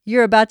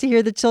You're about to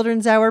hear the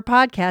Children's Hour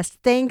podcast.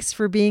 Thanks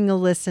for being a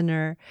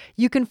listener.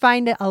 You can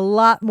find a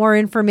lot more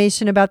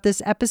information about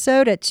this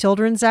episode at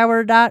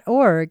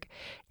childrenshour.org.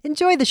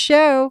 Enjoy the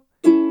show.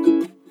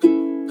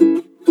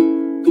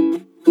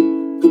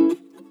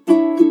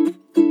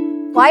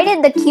 Why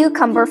did the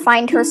cucumber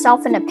find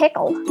herself in a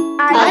pickle?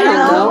 I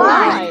don't know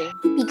why.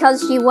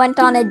 Because she went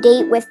on a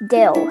date with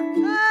Dill.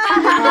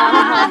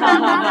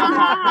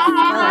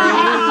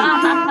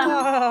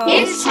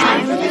 It's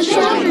time for the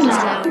Children's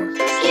Hour.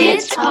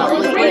 Kids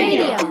Public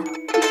Radio.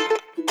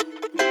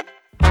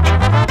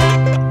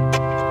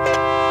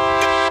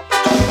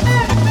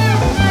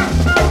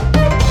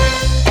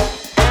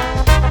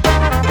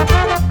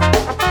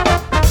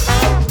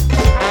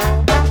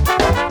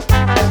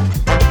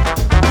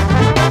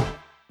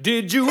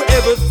 Did you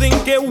ever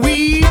think that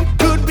weed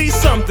could be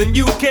something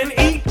you can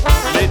eat?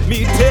 Let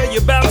me tell you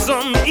about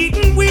some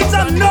eating weeds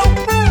I know.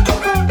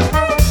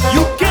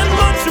 You can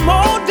munch them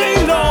all day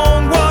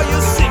long while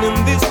you're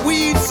singing this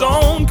weed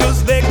song,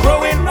 'cause they're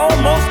growing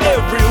almost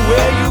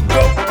everywhere you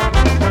go.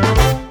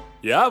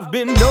 Yeah, I've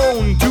been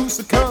known to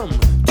succumb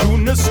to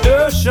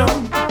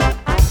nasturtium,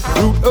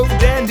 root of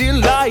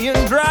dandelion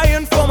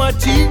drying for my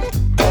teeth.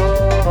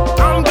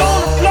 I'm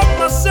gonna pluck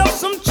myself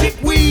some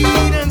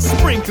chickweed and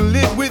sprinkle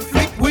it with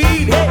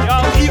flickweed. Hey,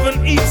 I'll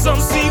even eat some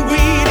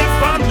seaweed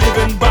if I'm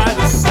living by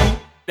the sea.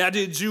 Now,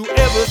 did you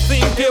ever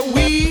think that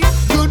weed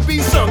could be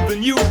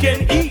something you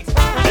can eat?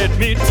 Let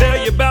me tell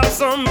you about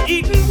some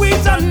eating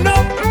weeds I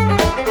know.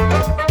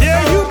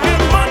 Yeah, you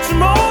can munch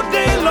them all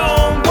day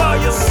long while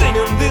you're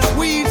singing this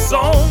weed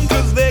song,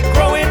 'cause they're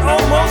growing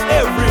almost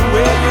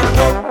everywhere you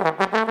go.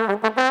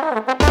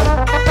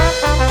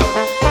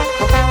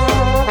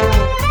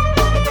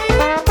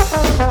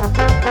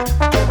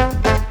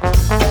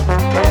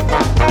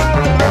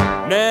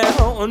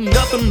 Now,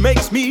 nothing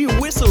makes me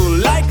whistle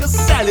like a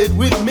salad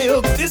with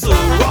milk thistle.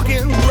 Rock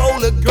and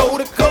roller,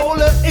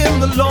 Coca-Cola in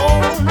the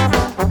lawn.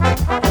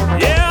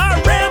 Yeah,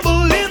 I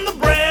ramble in the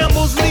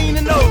brambles,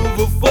 leaning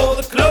over for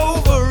the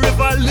clover. If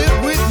I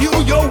lived with you,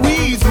 your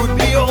weeds would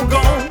be all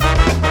gone.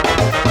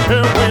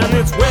 And when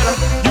it's wetter,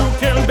 you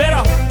can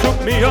better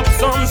cook me up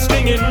some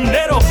stinging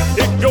nettle.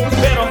 It goes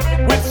better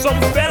with some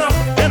feta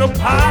and a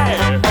pie.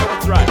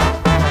 That's right.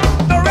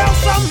 Or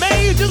else I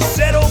may just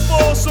settle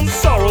for some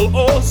sorrel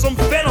or some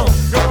fennel.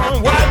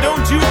 Why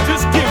don't you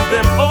just give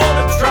them all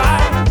a try?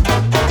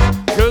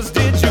 'Cause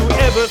did you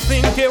ever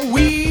think that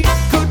weed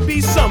could be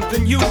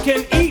something you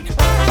can eat?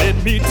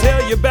 Let me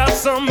tell you about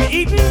some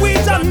eating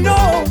weeds I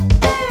know.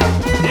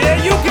 Yeah,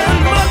 you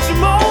can munch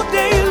them all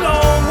day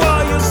long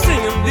while you're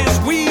singing this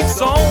weed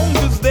song,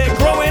 'cause they're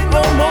growing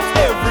almost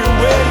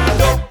everywhere you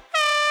go.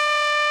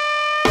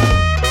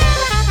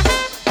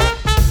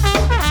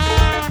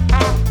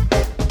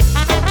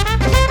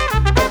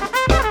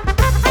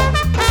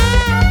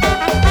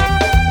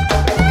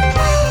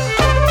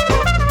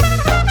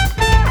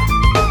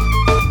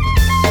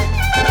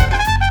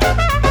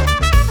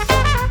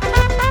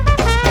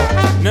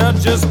 Now,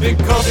 just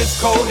because it's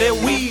called a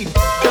weed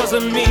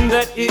doesn't mean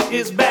that it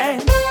is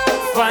bad.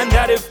 Find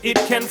out if it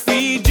can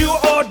feed you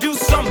or do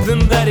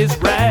something that is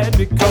rad.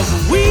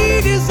 Because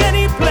weed is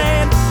any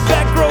plant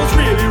that grows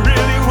really,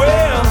 really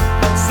well.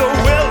 So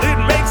well it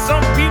makes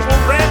some people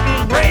rant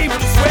and rave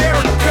and swear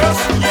and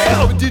curse and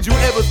yell. But did you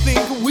ever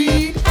think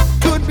weed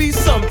could be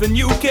something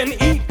you can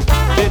eat?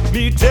 Let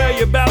me tell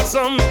you about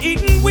some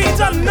eating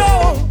weeds I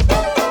know.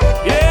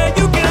 Yeah,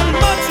 you can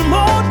munch them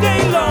all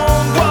day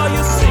long while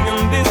you're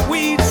singing this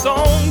weed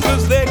song,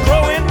 'cause they're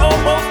growing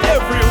almost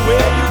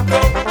everywhere you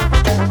go.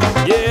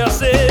 Yeah, I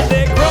said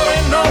they're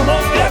growing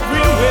almost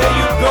everywhere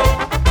you go.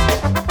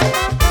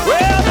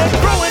 Well, they're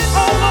growing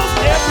almost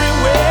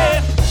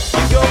everywhere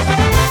you go.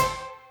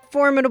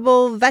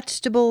 Formidable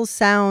vegetable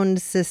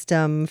sound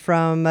system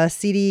from a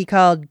CD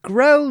called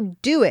Grow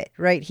Do It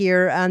right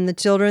here on the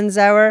Children's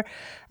Hour.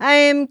 I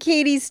am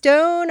Katie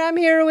Stone. I'm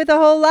here with a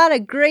whole lot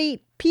of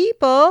great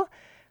people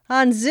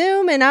on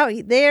Zoom and out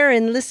there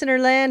in listener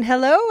land.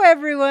 Hello,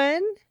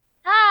 everyone.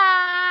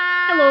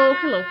 Hi. Hello,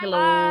 hello, hello.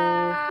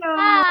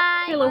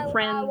 Hi. Hello,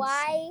 friends.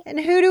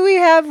 And who do we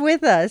have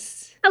with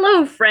us?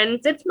 Hello,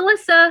 friends. It's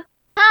Melissa.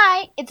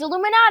 Hi, it's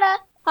Illuminata.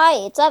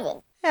 Hi, it's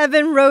Evan.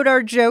 Evan wrote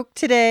our joke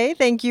today.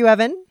 Thank you,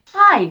 Evan.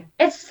 Hi,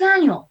 it's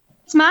Daniel.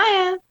 It's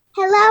Maya.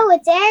 Hello,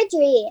 it's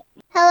Airdrie.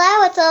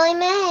 Hello, it's Lily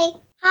Mae.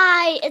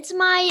 Hi, it's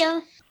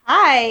Maya.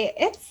 Hi,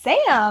 it's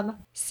Sam.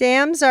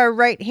 Sam's our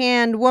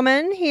right-hand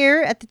woman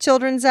here at the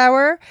Children's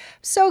Hour.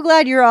 So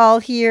glad you're all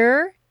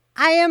here.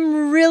 I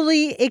am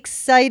really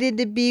excited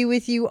to be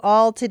with you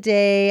all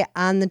today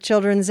on the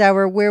Children's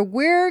Hour, where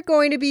we're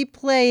going to be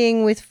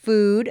playing with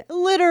food,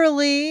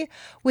 literally,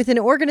 with an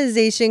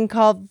organization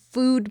called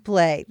Food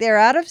Play. They're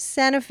out of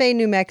Santa Fe,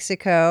 New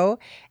Mexico,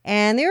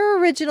 and they're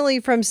originally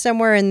from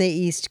somewhere in the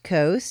East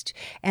Coast,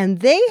 and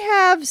they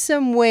have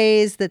some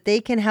ways that they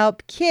can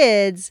help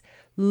kids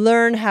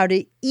learn how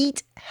to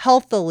eat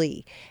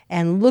healthily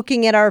and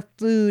looking at our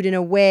food in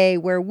a way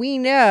where we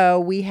know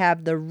we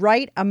have the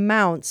right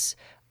amounts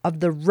of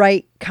the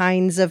right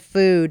kinds of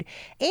food.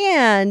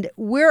 And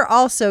we're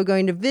also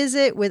going to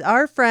visit with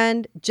our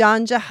friend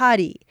John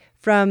Jahadi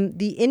from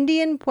the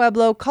Indian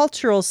Pueblo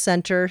Cultural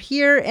Center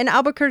here in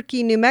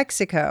Albuquerque, New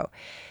Mexico.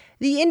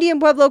 The Indian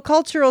Pueblo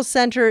Cultural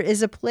Center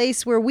is a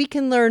place where we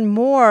can learn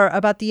more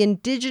about the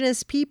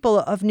indigenous people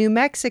of New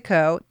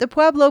Mexico, the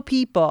Pueblo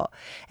people.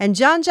 And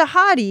John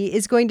Jahadi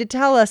is going to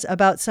tell us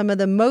about some of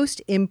the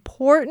most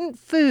important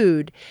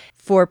food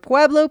for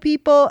Pueblo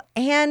people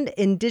and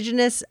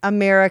indigenous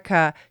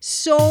America.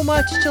 So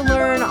much to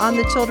learn on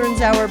the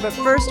Children's Hour, but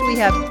first we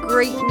have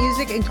great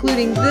music,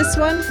 including this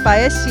one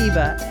by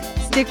Ashiba.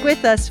 Stick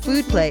with us,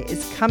 Food Play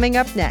is coming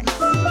up next.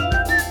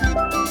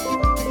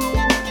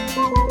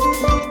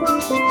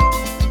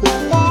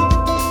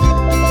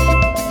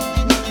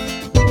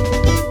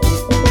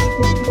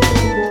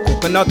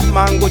 Coconut,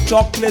 mango,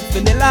 chocolate,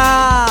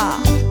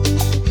 vanilla,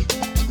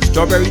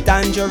 strawberry,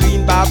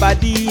 tangerine,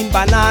 barbadine,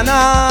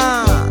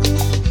 banana,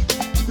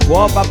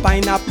 guava,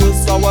 pineapple,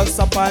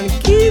 soursop, and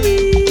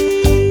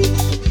kiwi,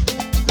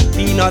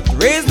 peanut,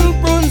 raisin,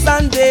 prunes,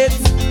 and dates.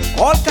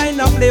 All kind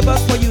of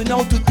flavors for you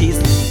now to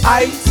taste.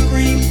 Ice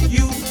cream,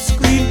 you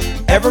scream,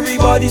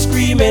 everybody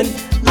screaming.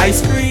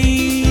 Ice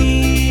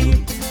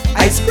cream,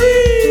 ice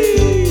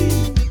cream,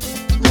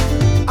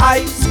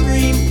 ice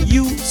cream,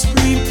 you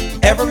scream,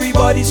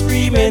 everybody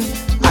screaming.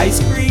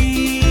 Ice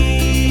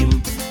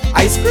cream,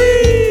 ice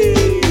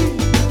cream,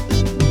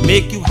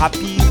 make you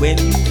happy when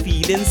you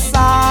feeling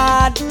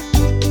sad.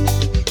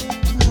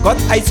 Got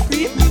ice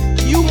cream?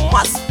 You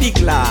must be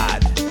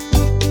glad.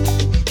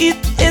 Eat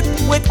it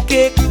with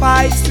cake,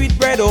 pie, sweet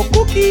bread or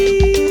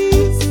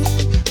cookies.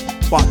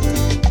 But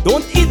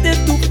don't eat it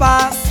too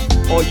fast,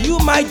 or you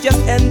might just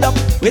end up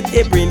with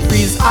a brain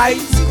freeze.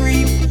 Ice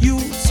cream, you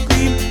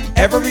scream,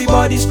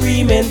 everybody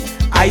screaming.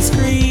 Ice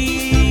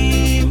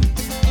cream,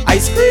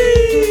 ice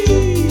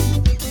cream,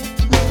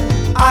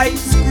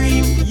 ice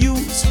cream, you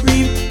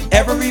scream,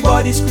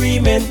 everybody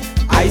screaming.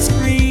 Ice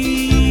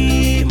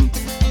cream,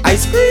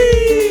 ice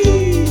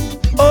cream,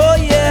 oh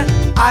yeah.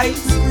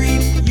 Ice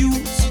cream, you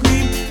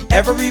scream,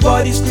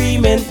 everybody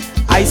screaming.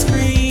 Ice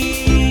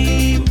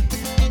cream,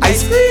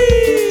 ice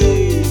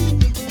cream,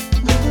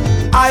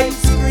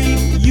 ice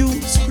cream, you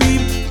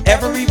scream,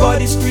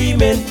 everybody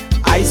screaming.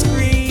 Ice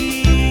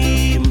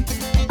cream,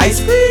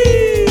 ice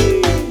cream.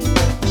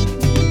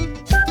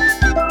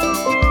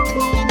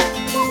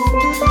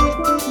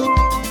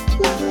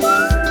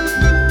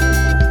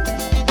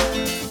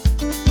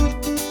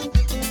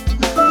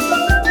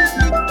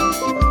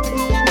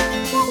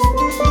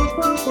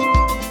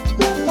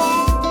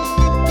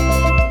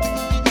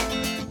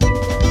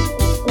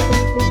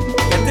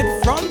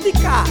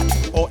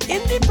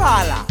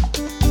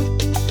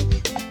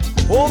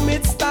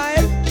 Homemade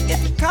style,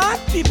 it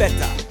can't be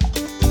better.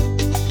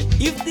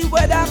 If the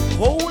weather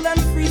cold and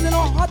freezing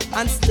or hot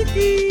and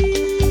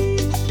sticky,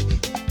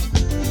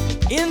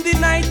 in the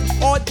night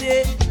or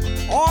day,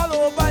 all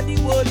over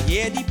the world,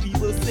 yeah, the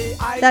people say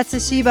That's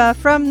Ashiba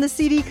from the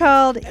CD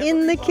called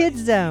In the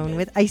Kids Zone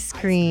with Ice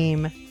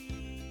Cream.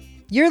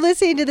 You're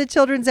listening to the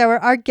Children's Hour.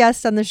 Our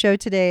guests on the show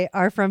today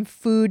are from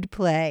Food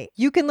Play.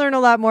 You can learn a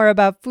lot more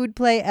about Food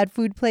Play at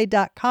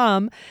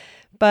foodplay.com.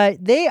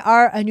 But they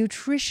are a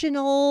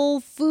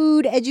nutritional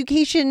food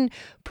education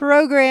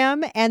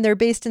program, and they're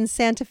based in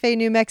Santa Fe,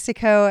 New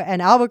Mexico,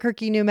 and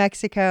Albuquerque, New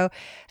Mexico,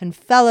 and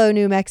fellow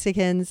New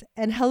Mexicans.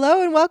 And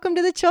hello and welcome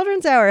to the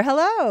Children's Hour.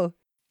 Hello.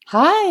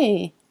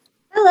 Hi.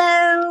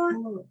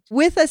 Hello.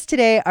 With us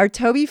today are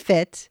Toby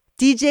Fitt,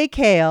 DJ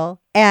Kale,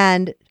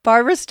 and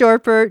Barbara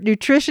Storper,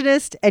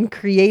 nutritionist and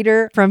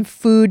creator from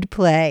Food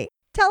Play.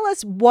 Tell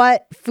us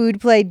what Food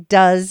Play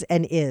does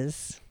and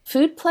is.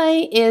 Food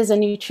Play is a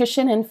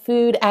nutrition and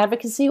food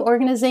advocacy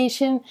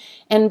organization,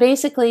 and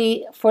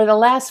basically for the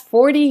last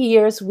 40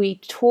 years we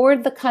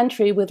toured the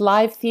country with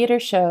live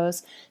theater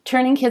shows,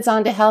 turning kids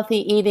on to healthy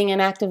eating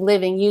and active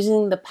living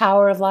using the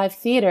power of live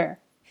theater.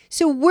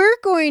 So we're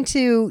going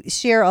to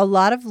share a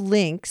lot of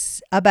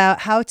links about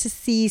how to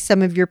see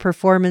some of your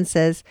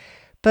performances,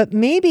 but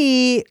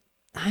maybe,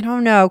 I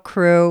don't know,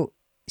 crew,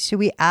 should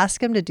we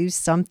ask them to do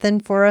something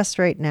for us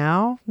right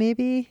now,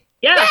 maybe?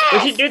 Yeah, Yes!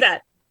 we should do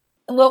that.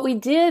 What we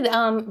did,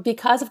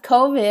 because of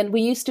COVID,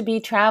 we used to be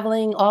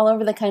traveling all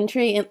over the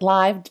country in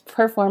live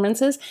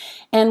performances.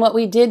 And what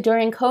we did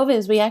during COVID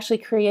is we actually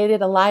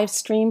created a live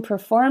stream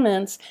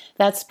performance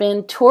that's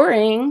been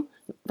touring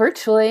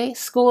virtually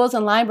schools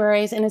and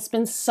libraries. And it's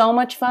been so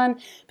much fun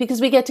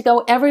because we get to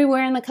go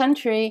everywhere in the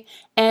country.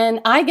 And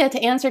I get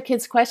to answer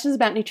kids' questions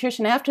about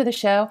nutrition after the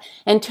show.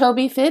 And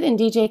Toby Fitt and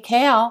DJ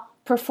Kale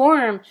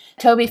perform.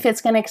 Toby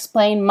Fitt's going to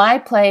explain my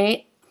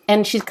plate.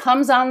 And she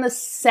comes on the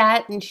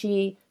set and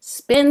she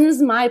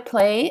spins my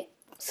plate.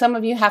 Some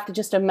of you have to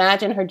just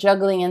imagine her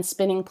juggling and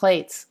spinning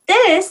plates.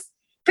 This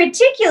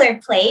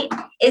particular plate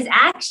is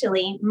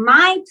actually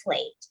my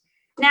plate.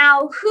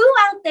 Now, who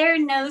out there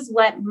knows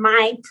what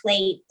my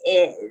plate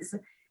is?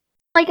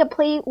 Like a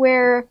plate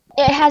where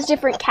it has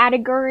different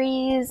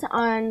categories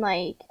on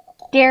like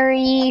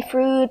dairy,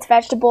 fruits,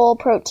 vegetable,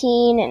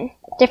 protein, and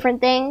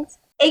different things.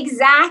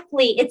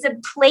 Exactly. It's a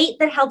plate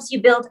that helps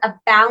you build a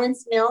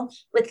balanced meal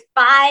with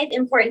 5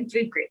 important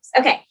food groups.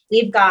 Okay,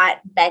 we've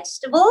got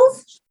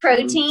vegetables,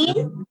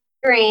 protein,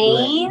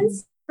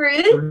 grains,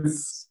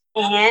 fruits,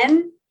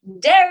 and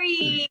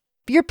dairy.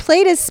 Your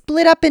plate is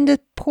split up into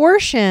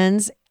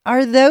portions.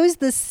 Are those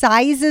the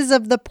sizes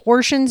of the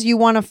portions you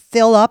want to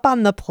fill up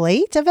on the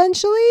plate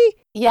eventually?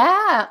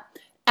 Yeah.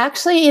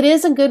 Actually, it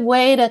is a good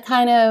way to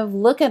kind of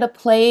look at a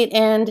plate,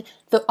 and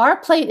our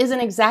plate isn't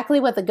exactly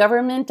what the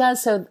government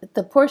does, so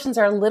the portions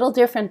are a little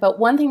different. But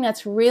one thing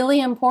that's really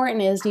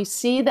important is you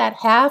see that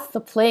half the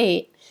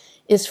plate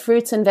is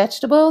fruits and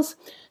vegetables.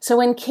 So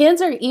when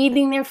kids are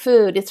eating their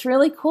food, it's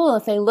really cool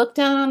if they look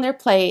down on their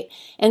plate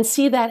and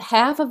see that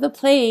half of the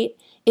plate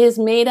is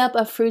made up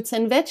of fruits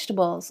and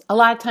vegetables. A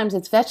lot of times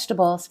it's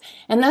vegetables.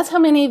 And that's how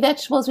many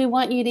vegetables we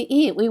want you to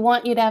eat. We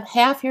want you to have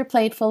half your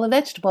plate full of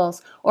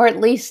vegetables, or at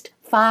least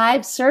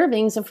 5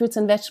 servings of fruits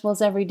and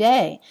vegetables every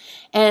day.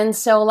 And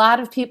so a lot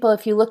of people,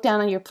 if you look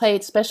down on your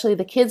plate, especially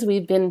the kids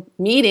we've been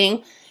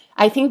meeting,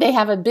 I think they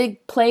have a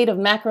big plate of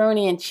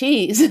macaroni and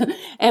cheese.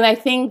 And I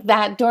think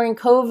that during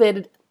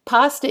COVID,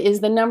 pasta is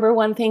the number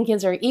one thing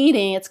kids are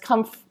eating. It's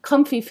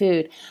comfy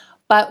food.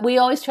 But we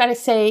always try to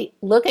say,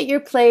 look at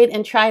your plate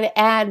and try to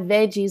add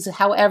veggies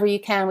however you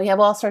can. We have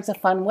all sorts of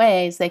fun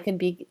ways. They could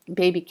be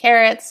baby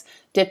carrots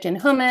dipped in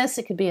hummus.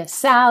 It could be a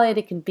salad.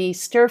 It could be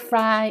stir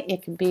fry.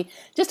 It could be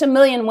just a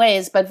million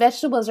ways. But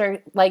vegetables are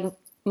like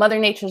Mother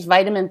Nature's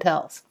vitamin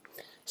pills.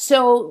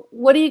 So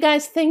what do you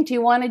guys think? Do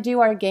you want to do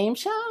our game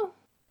show?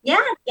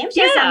 Yeah, game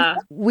show. Yeah.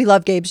 We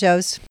love game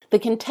shows. The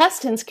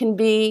contestants can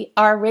be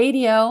our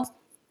radio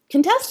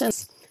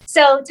contestants.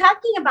 So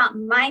talking about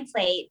my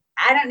plate,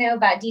 I don't know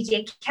about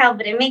DJ Kel,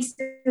 but it makes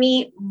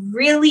me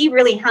really,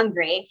 really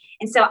hungry.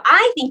 And so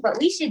I think what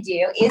we should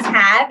do is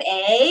have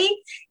a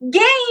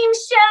game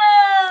show.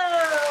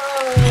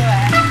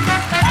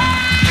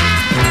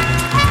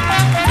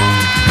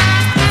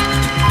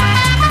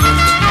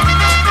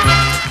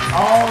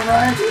 All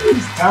right,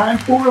 it's time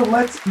for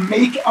Let's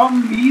Make a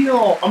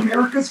Meal,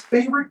 America's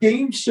favorite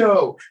game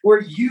show,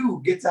 where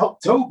you get to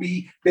help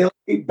Toby build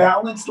a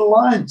balanced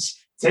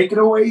lunch. Take it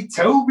away,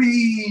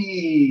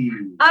 Toby.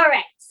 All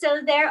right. So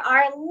there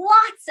are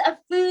lots of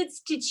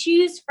foods to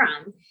choose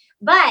from,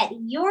 but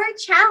your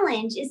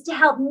challenge is to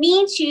help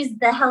me choose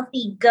the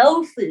healthy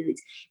go foods,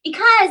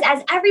 because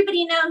as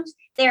everybody knows,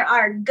 there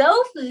are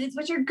go foods,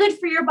 which are good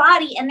for your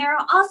body, and there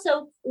are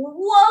also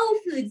whoa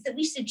foods that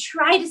we should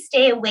try to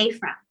stay away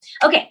from.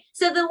 Okay,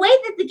 so the way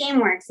that the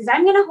game works is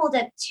I'm going to hold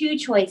up 2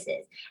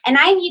 choices, and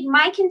I need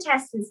my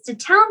contestants to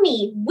tell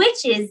me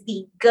which is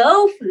the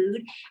go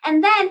food,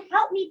 and then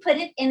help me put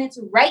it in its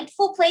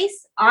rightful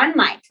place on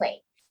my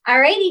plate.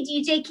 Alrighty,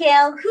 DJ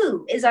Kale,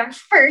 who is our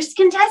first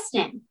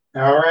contestant?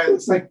 All right,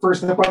 looks like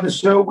first up on the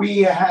show,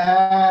 we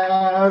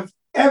have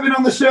Evan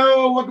on the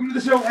show. Welcome to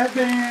the show,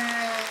 Evan.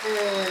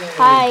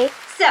 Hi.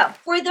 So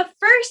for the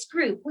first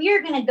group, we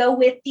are going to go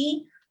with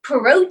the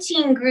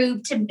protein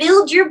group to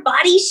build your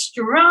body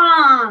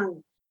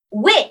strong.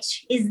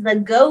 Which is the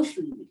go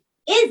food?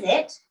 Is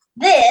it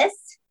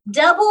this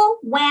double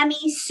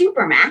whammy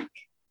Super Mac,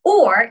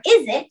 or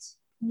is it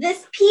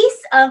this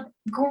piece of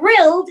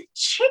grilled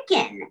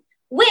chicken?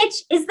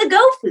 Which is the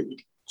go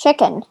food?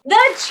 Chicken.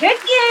 The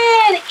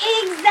chicken!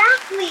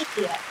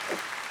 Exactly!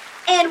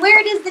 And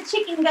where does the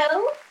chicken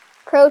go?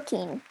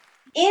 Protein.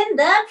 In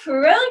the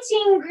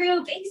protein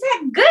group.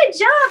 Exact. Good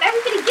job.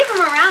 Everybody give them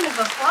a round of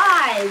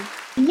applause.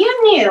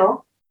 You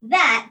knew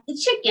that the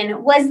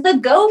chicken was the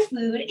go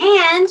food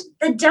and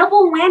the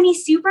double whammy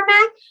Super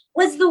Mac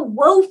was the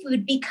whoa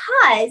food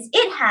because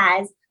it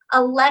has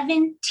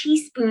 11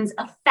 teaspoons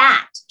of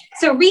fat.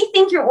 So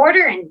rethink your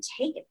order and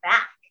take it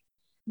back.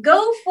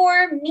 Go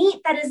for meat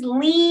that is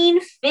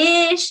lean,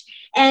 fish,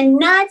 and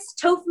nuts,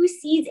 tofu,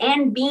 seeds,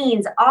 and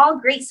beans. All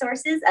great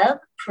sources of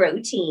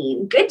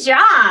protein. Good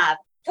job.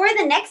 For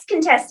the next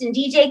contestant,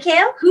 DJ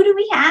Kale, who do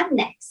we have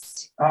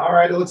next? All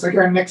right, it looks like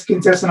our next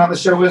contestant on the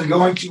show is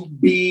going to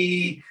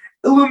be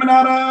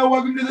Illuminata.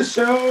 Welcome to the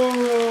show.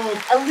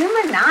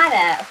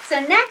 Illuminata. So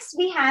next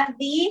we have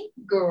the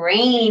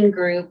grain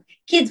group.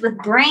 Kids with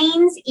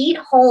brains eat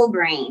whole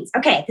grains.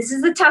 Okay, this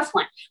is a tough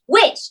one.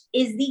 Which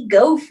is the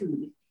go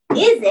food?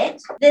 Is it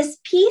this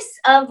piece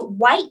of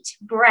white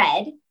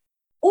bread,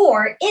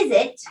 or is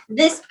it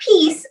this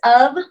piece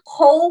of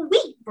whole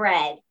wheat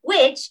bread?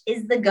 Which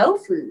is the go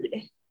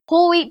food?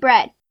 Whole wheat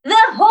bread. The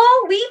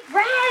whole wheat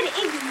bread,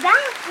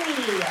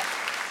 exactly.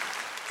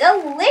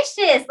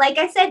 Delicious. Like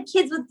I said,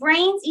 kids with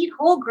brains eat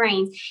whole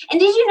grains. And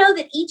did you know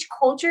that each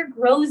culture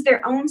grows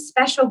their own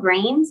special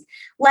grains?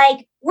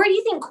 Like, where do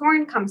you think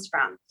corn comes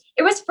from?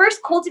 It was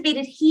first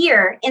cultivated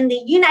here in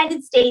the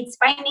United States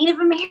by Native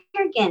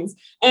Americans,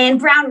 and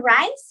brown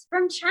rice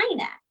from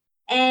China.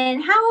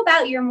 And how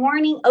about your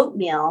morning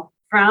oatmeal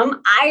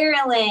from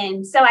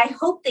Ireland? So I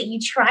hope that you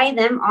try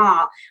them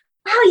all.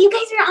 Wow, you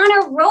guys are on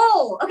a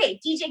roll. Okay,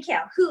 DJ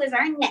Kale, who is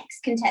our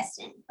next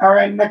contestant? All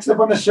right, next up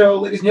on the show,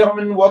 ladies and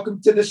gentlemen,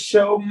 welcome to the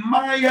show,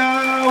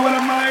 Maya. What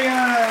up, Maya?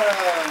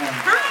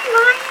 Hi,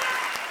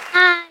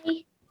 Maya.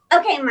 Hi.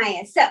 Okay,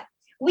 Maya. So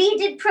We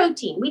did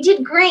protein, we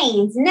did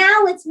grains.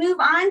 Now let's move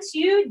on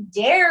to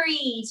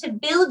dairy to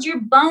build your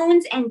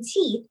bones and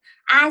teeth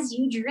as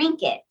you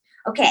drink it.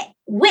 Okay,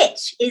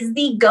 which is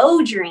the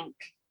go drink?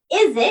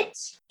 Is it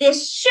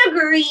this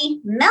sugary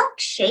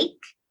milkshake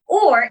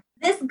or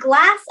this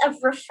glass of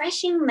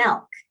refreshing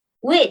milk?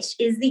 Which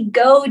is the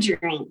go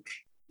drink?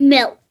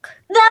 Milk.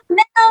 The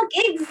milk,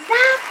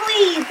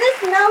 exactly.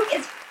 This milk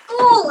is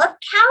full of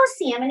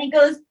calcium and it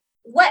goes,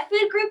 what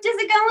food group does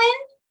it go in?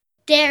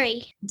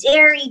 Dairy.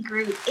 Dairy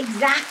group,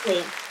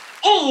 exactly.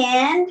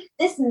 And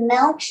this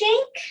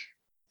milkshake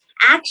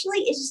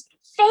actually is just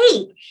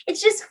fake.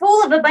 It's just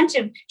full of a bunch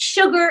of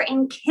sugar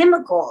and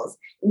chemicals.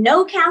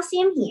 No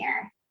calcium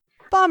here.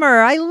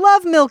 Bummer. I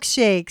love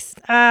milkshakes.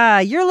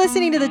 You're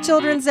listening to the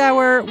Children's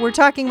Hour. We're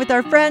talking with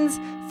our friends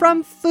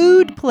from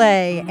Food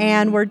Play,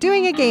 and we're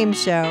doing a game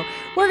show.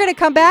 We're going to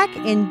come back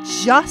in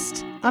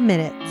just a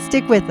minute.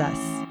 Stick with us.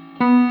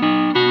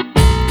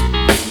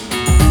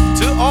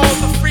 To all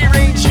the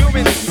free-range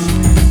humans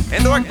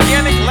and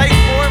organic life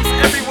forms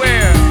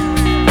everywhere,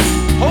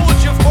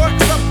 hold your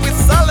forks up with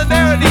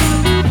solidarity.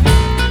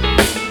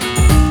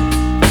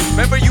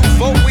 Remember, you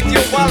vote with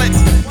your wallet,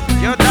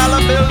 your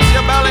dollar bills,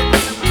 your ballot.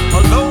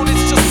 Alone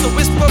it's just a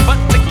whisper, but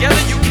together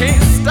you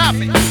can't stop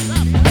it.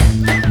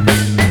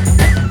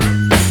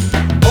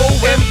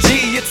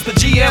 OMG, it's the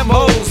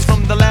GMOs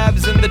from the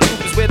labs and the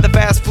tubes where the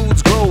fast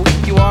foods grow.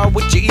 If you are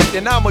what you eat,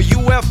 then I'm a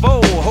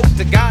UFO. Hope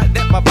to God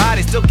that my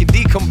body still can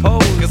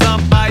decompose, cause I'm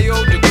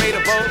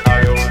biodegradable.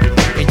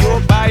 And you're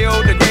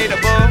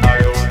biodegradable.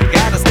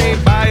 Gotta stay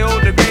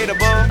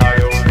biodegradable.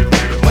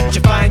 But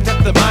you find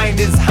that the mind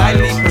is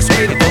highly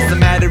persuaded. Doesn't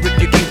matter if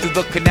you came through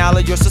the canal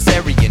or you're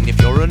cesarean. If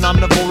you're an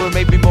omnivore or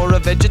maybe more a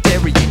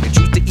vegetarian, you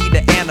choose to eat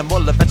an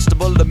animal, a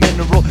vegetable, a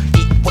mineral.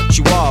 Eat what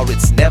you are,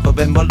 it's never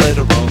been more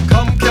literal.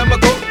 Come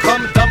chemical,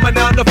 come dumbing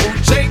down the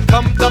food chain.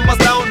 Come dumb us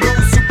down, new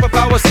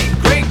superpower seed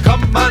grain.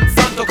 Come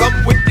Monsanto,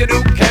 come with your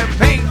new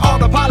campaign. All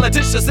the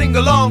politicians sing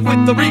along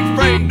with the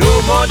refrain.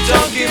 No more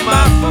junk in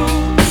my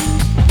food.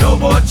 No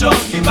more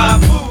junk in my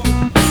food.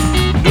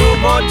 No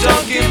more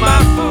junk in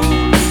my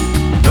food.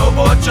 No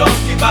more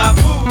junk in my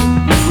food.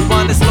 We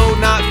want it slow,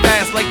 not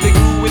fast, like they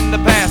grew in the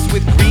past.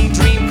 With green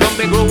dream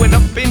coming, growing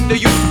up in the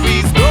youth.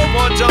 Please, no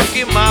more junk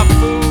in my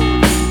food.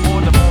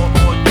 Or the more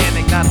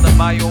organic, not the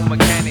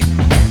biomechanic.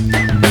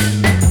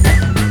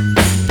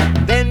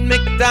 Then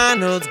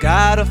McDonald's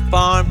got a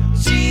farm,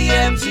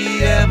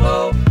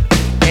 GMO.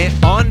 And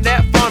on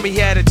that farm he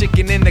had a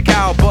chicken and a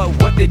cow. But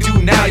what they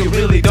do now you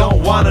really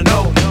don't wanna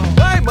know.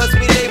 Why must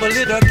we label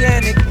it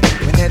organic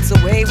when that's the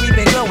way we've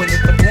been growing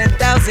it for 10,000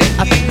 years?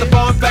 I think the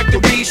farm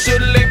factory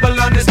should label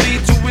honestly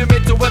to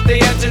admit to what they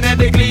had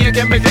genetically and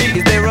chemically.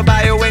 Is there a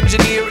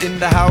bioengineer in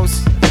the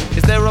house?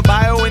 Is there a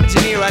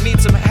bioengineer? I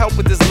need some help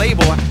with this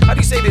label. How do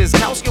you say this?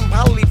 Calcium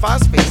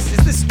polyphosphates?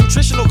 Is this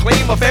nutritional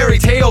claim a fairy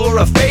tale or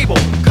a fable?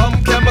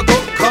 Come chemical,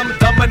 come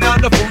dumbing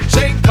down the food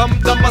chain. Come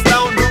dumb us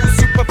down, new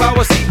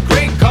superpower seed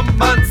grain. Come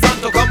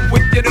Monsanto, come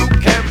with your new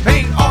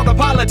campaign. All the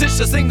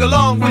politicians sing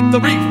along with the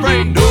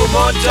refrain. No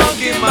more junk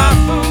in my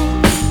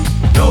food.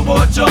 No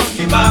more junk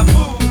in my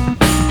food.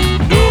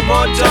 No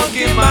more junk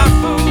in my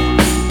food.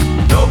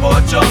 No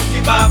more junk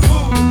in my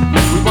food.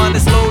 We want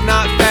it slow,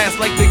 not fast,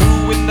 like they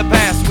grew in the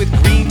past. With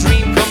green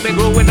dream coming,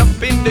 growing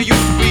up in the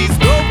youth. Please,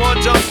 no more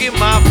junk in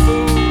my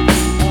food.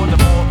 Or the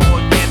more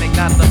organic,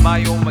 not the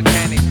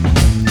biomechanic.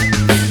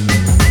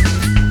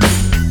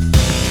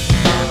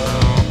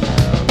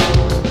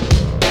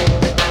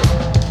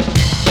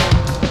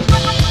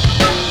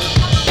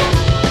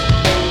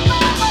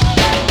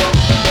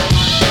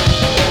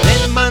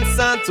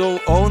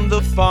 Own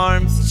the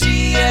farms,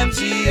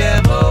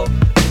 GMO.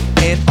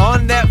 And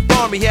on that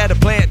farm he had a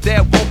plant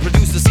that won't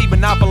produce us. He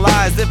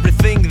monopolized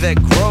everything that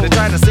grows. They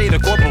try to say the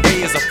corporate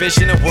way is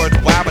efficient and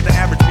worthwhile, but the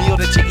average meal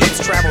that you eat's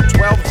traveled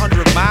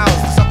 1,200 miles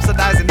to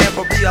subsidize and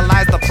never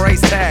realize the price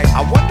tag.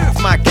 I wonder if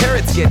my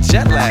carrots get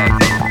jet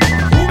lagged.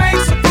 Who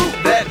makes a fruit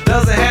that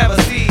doesn't have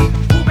a seed?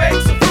 Who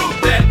makes a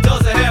fruit that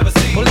doesn't have a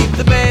seed? Well, leave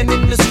the man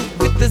in the soup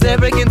with his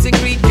arrogance and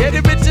greed. Get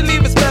it rich and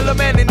leave his fellow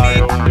man in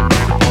need.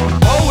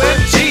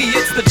 OMG,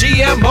 it's the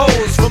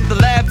GMOs from the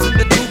labs and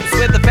the tubes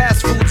where the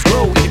fast foods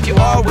grow. If you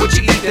are what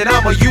you eat, then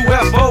I'm a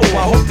UFO.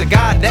 I hope to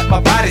God that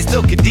my body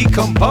still can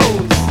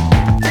decompose.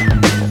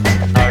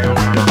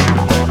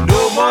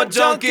 No more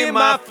junk in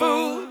my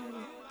food.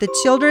 The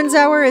Children's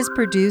Hour is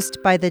produced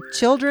by the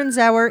Children's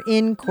Hour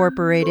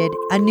Incorporated,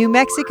 a New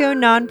Mexico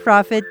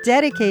nonprofit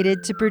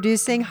dedicated to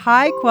producing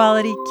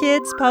high-quality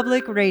kids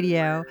public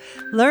radio.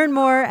 Learn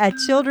more at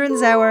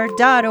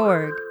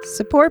childrenshour.org.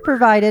 Support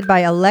provided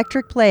by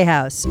Electric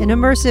Playhouse, an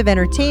immersive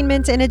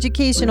entertainment and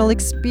educational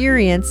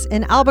experience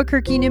in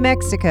Albuquerque, New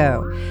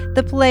Mexico.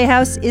 The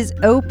Playhouse is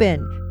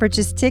open.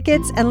 Purchase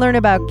tickets and learn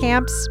about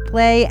camps,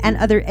 play, and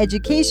other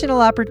educational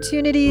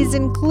opportunities,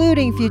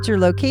 including future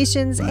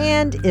locations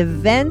and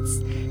events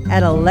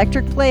at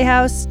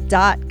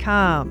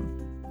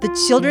electricplayhouse.com. The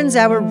Children's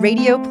Hour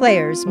Radio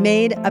Players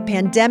made a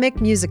pandemic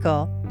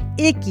musical,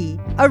 Icky,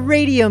 a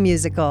radio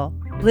musical.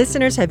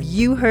 Listeners, have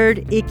you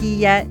heard Icky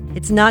yet?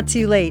 It's not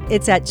too late.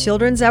 It's at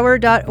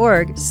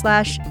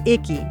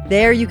childrenshour.org/icky.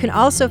 There you can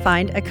also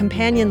find a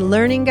companion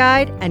learning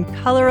guide and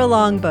color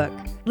along book.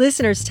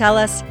 Listeners tell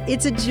us,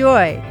 it's a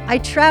joy. I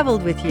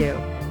traveled with you.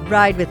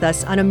 Ride with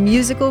us on a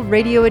musical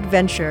radio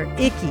adventure,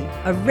 Icky,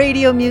 a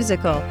radio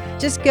musical.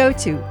 Just go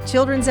to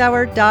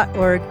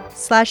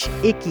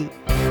childrenshour.org/icky.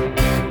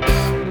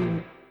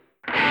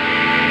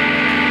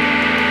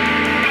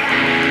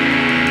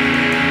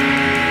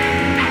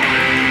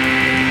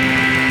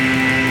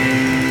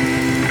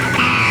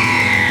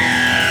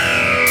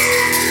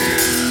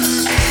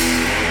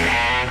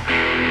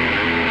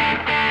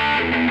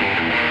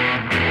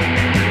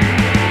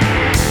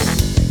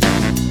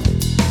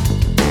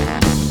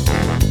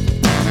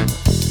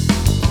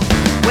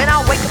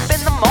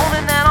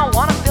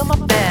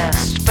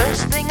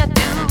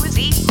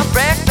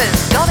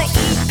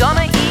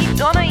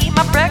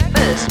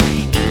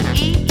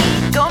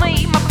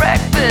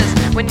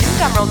 When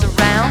noontime rolls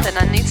around and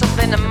I need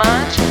something to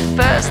munch,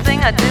 first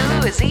thing I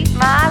do is eat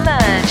my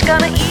lunch.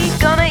 Gonna eat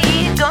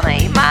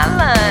my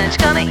lunch.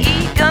 Gonna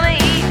eat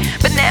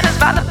bananas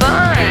by the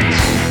bunch.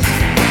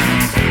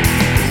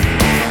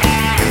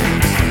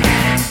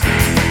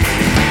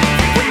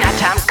 When night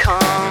time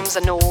comes,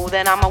 I know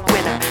that I'm a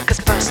winner, 'cause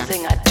first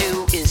thing I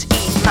do is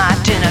eat my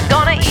dinner.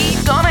 Gonna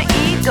eat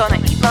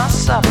my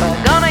supper.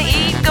 Gonna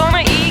eat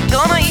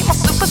my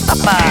super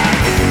supper.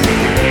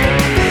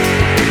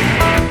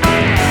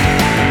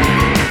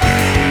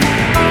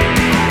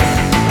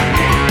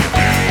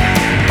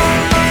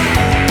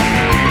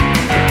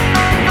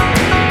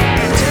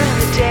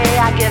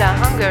 Get a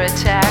hunger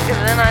attack,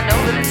 and then I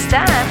know that it's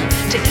time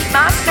to eat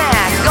my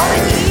snack. Gonna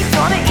eat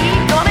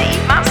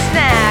my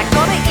snack.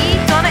 Gonna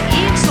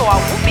eat so I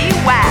won't be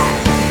whack.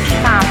 Eat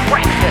my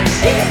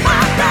breakfast. Eat my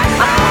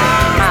breakfast.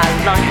 My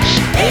lunch.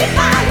 Eat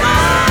my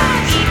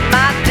lunch. Eat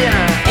my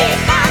dinner. Eat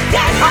my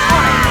dinner. I'm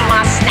gonna eat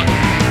my snack.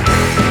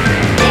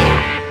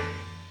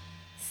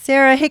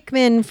 Sarah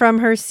Hickman from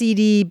her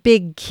CD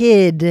Big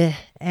Kid.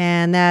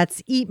 And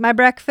that's Eat My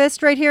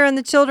Breakfast right here on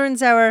the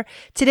Children's Hour.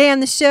 Today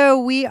on the show,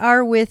 we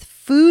are with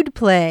Food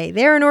Play.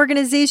 They're an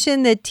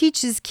organization that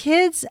teaches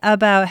kids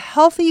about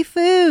healthy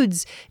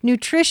foods,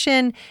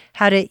 nutrition,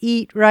 how to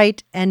eat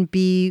right, and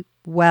be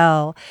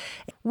well.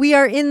 We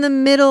are in the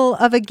middle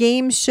of a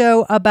game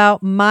show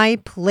about My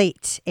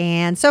Plate.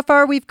 And so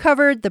far, we've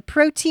covered the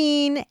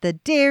protein, the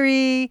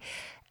dairy,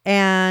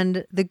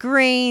 and the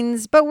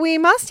grains, but we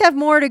must have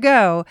more to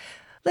go.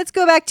 Let's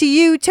go back to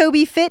you,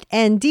 Toby Fit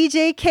and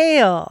DJ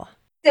Kale.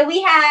 So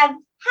we have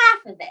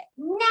half of it.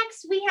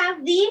 Next, we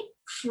have the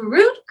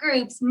fruit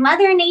groups,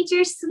 Mother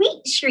Nature's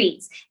Sweet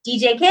Treats.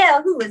 DJ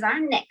Kale, who is our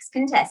next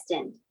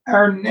contestant?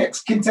 Our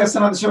next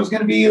contestant on the show is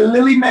going to be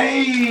Lily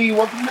May.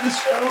 Welcome to the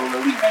show,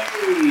 Lily May.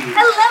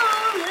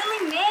 Hello,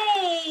 Lily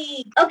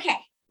May.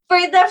 Okay,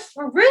 for the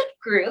fruit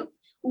group,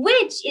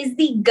 which is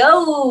the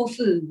go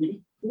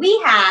food, we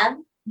have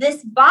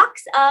this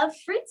box of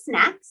fruit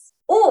snacks.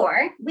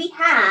 Or we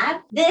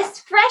have this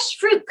fresh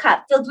fruit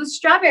cup filled with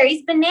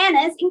strawberries,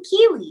 bananas, and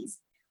kiwis,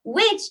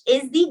 which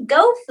is the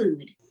go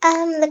food.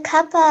 The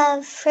cup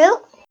of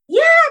fruit?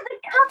 Yeah, the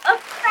cup of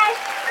fresh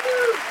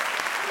fruit.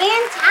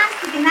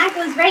 Fantastic. And that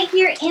goes right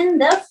here in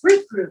the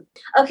fruit group.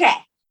 Okay,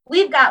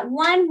 we've got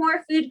one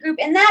more food group,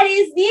 and that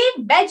is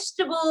the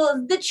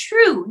vegetables, the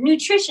true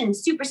nutrition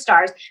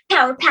superstars,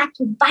 power-packed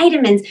with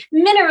vitamins,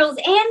 minerals,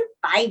 and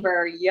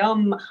fiber.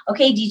 Yum.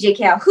 Okay, DJ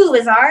Kale, who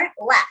is our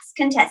last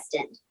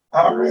contestant?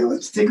 All right,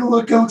 let's take a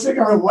look. It looks like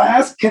our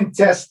last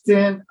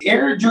contestant,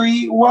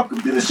 Airdrie. Welcome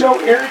to the show,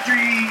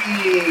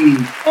 Airdrie.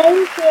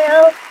 Thank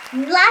you.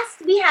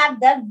 Last, we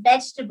have the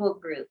vegetable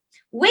group,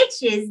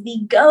 which is the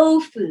go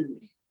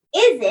food.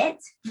 Is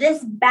it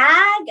this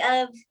bag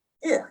of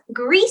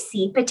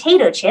greasy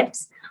potato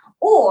chips,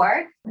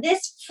 or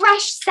this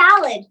fresh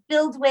salad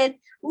filled with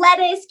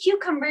lettuce,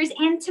 cucumbers,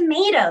 and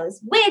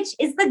tomatoes? Which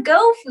is the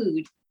go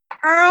food?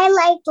 I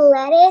like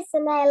lettuce,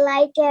 and I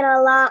like it a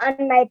lot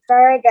on my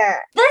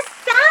burger. The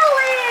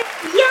salad!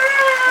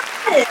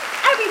 Yes!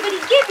 Everybody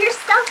give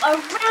yourself a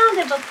round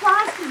of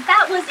applause, because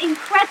that was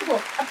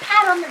incredible. A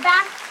pat on the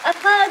back, a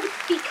hug,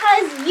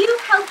 because you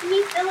helped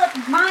me fill up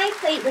my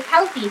plate with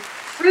healthy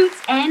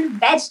fruits and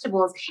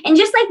vegetables. And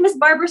just like Miss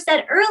Barbara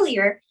said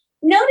earlier,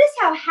 notice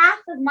how half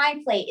of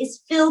my plate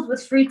is filled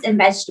with fruits and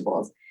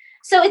vegetables.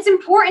 So it's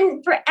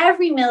important for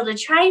every meal to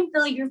try and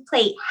fill your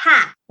plate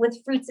half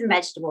with fruits and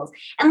vegetables.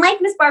 And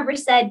like Miss Barbara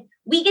said,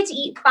 we get to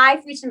eat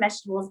 5 fruits and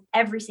vegetables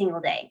every single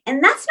day.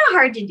 And that's not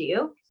hard to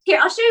do. Here,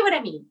 I'll show you what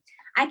I mean.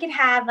 I could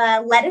have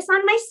lettuce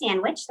on my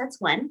sandwich. That's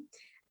one.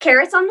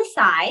 Carrots on the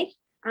side.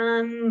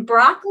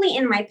 Broccoli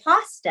in my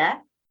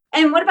pasta.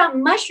 And what about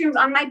mushrooms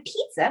on my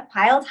pizza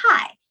piled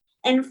high?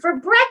 And for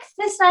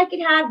breakfast, I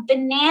could have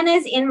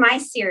bananas in my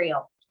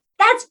cereal.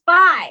 That's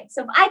 5.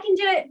 So if I can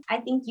do it, I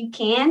think you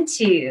can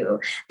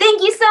too.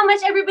 Thank you so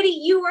much, everybody.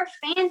 You were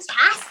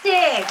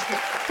fantastic.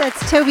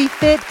 That's Toby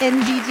Fit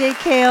and DJ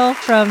Kale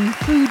from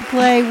Food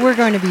Play. We're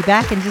going to be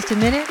back in just a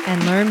minute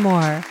and learn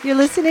more. You're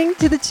listening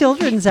to the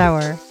Children's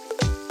Hour.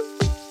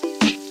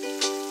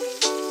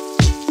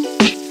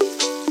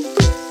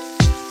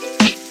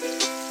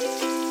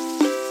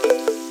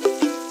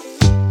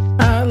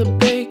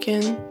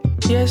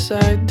 yes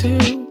I do.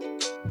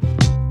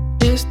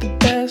 It's the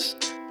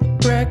best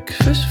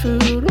breakfast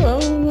food, oh,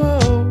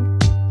 oh.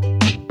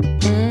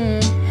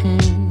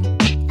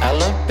 I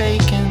love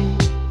bacon.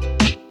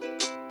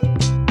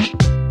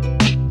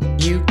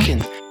 You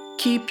can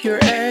keep your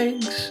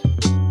eggs,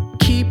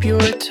 keep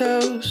your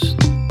toast.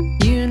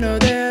 You know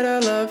that I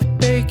love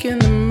bacon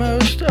the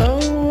most, oh,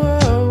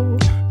 oh.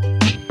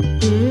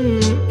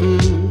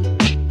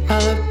 I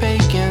love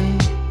bacon.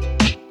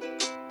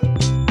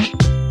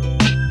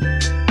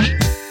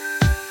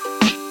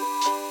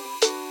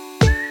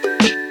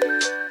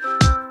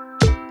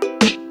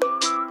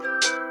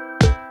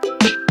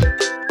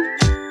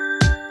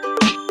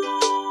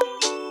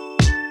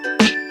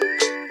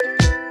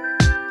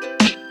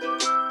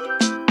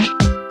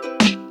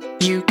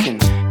 You can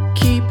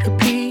keep your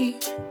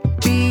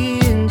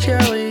PB and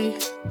jelly.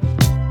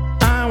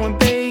 I want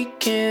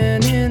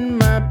bacon in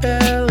my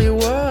belly.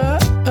 Whoa,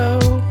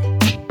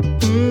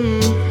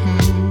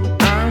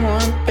 I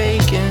want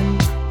bacon.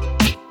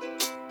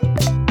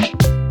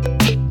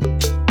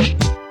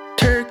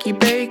 Turkey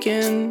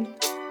bacon,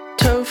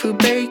 tofu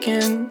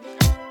bacon,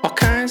 all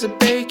kinds of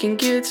bacon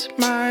gets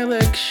my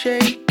legs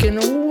shaking.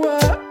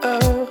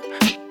 Whoa,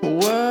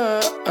 whoa,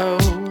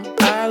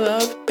 I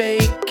love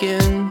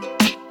bacon.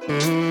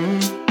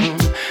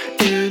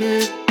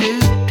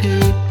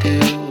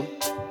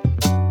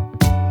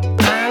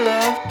 I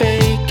love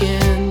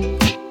bacon.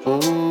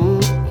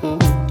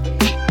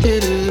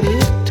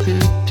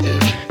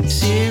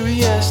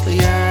 Seriously,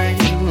 I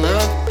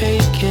love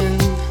bacon.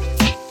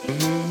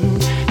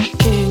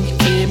 Can you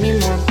give me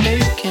more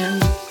bacon?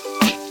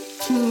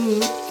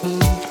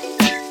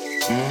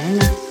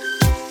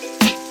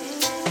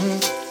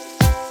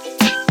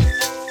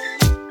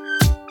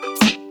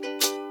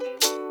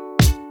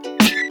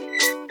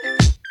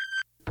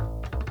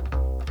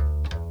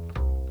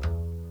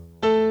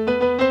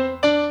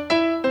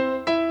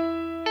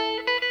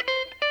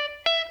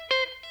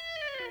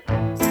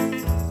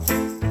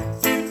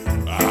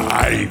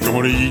 I ain't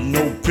gonna eat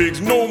no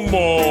pigs no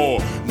more.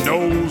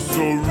 No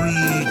siree.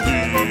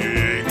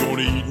 Ain't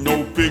gonna eat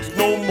no pigs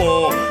no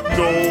more.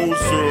 No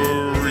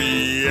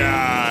siree. I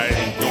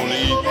ain't gonna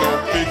eat no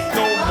pigs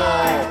no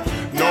more.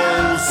 No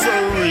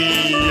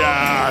siree. I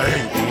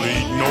ain't gonna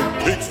eat no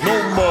pigs no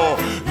more.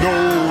 No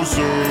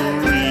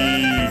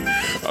siree.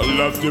 I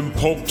love them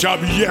pork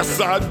chops, yes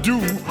I do.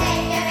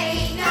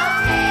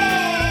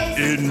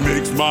 It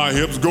makes my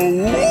hips go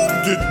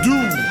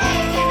whoop-de-doo.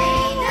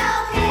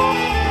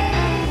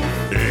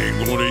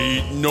 Ain't gonna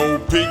eat no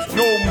pigs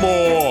no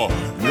more.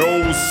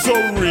 No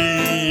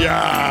siree. I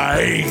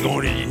ain't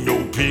gonna eat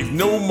no pigs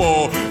no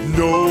more.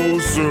 No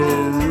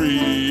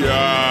siree.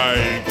 I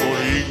ain't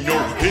gonna eat no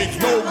pigs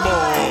no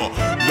more.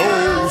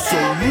 No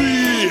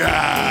siree. I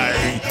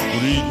ain't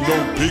gonna eat no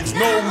pigs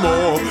no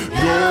more.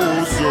 No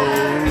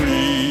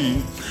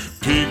siree.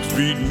 Pig's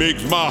feet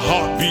makes my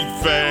heart beat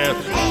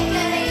fast.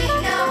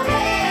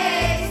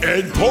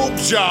 And pork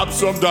chops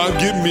sometimes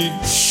give me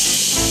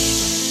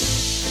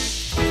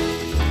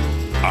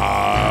I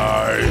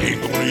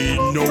ain't gonna eat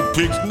no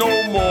pigs no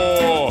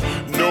more.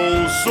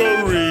 No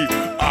siree.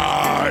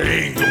 I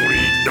ain't gonna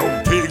eat no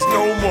pigs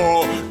no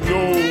more.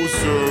 No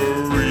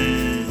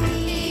siree.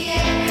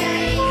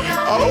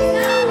 Oh.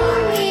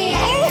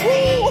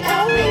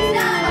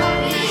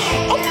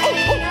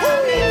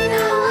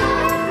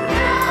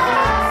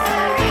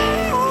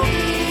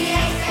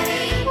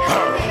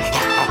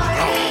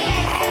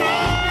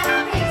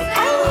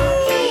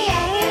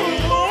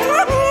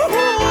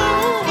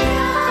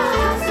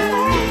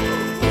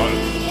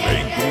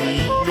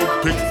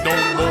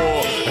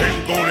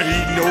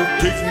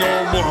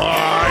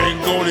 I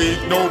ain't gonna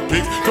eat no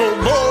pigs no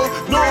more.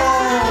 No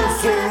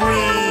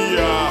siree.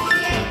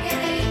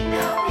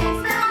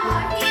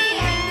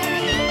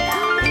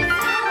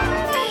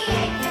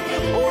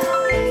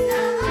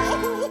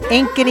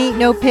 Ain't Gonna Eat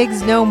No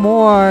Pigs No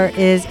More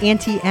is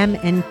Auntie M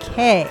and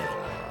K.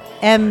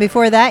 And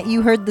before that,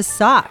 you heard the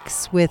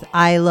Sox with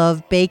I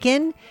Love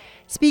Bacon.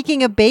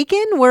 Speaking of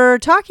bacon, we're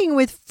talking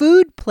with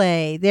Food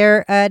Play.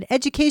 They're an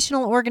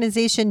educational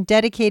organization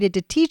dedicated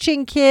to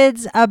teaching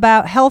kids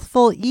about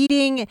healthful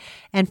eating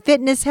and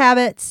fitness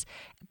habits.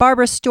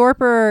 Barbara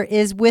Storper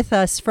is with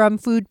us from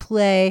Food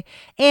Play.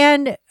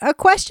 And a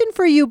question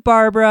for you,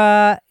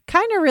 Barbara,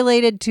 kind of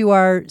related to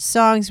our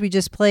songs we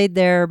just played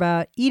there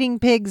about eating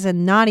pigs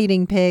and not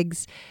eating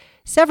pigs.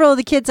 Several of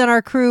the kids on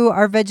our crew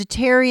are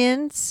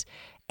vegetarians.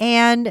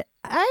 And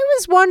I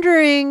was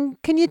wondering,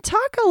 can you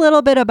talk a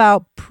little bit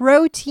about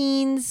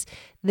proteins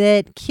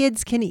that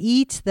kids can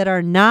eat that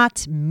are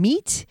not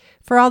meat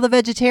for all the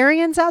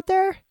vegetarians out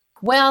there?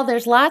 Well,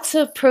 there's lots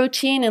of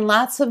protein and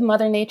lots of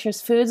Mother Nature's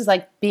foods,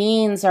 like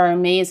beans are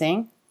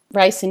amazing,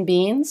 rice and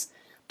beans,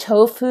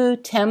 tofu,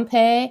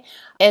 tempeh,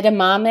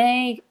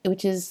 edamame,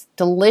 which is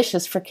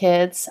delicious for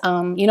kids.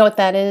 You know what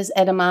that is,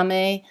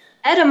 edamame?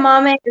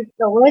 Edamame is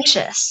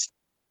delicious.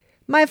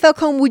 Maya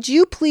Falcone, would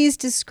you please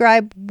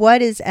describe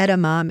what is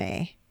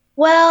edamame?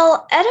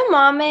 Well,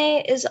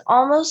 edamame is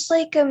almost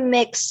like a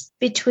mix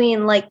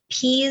between like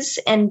peas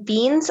and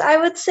beans, I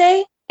would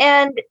say.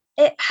 And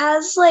It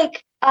has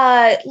like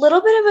a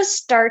little bit of a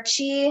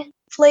starchy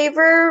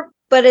flavor,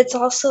 but it's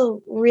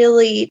also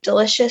really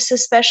delicious,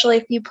 especially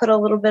if you put a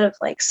little bit of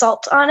like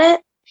salt on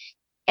it.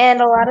 And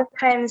a lot of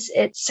times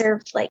it's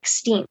served like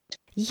steamed.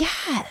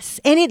 Yes.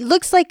 And it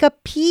looks like a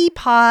pea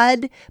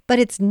pod, but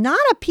it's not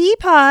a pea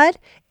pod.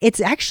 It's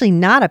actually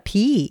not a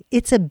pea.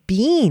 It's a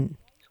bean.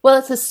 Well,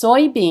 it's a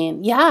soybean,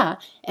 yeah.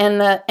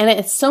 And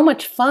it's so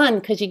much fun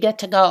because you get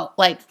to go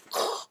like...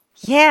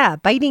 Yeah,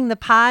 biting the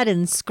pod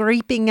and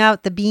scraping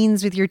out the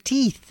beans with your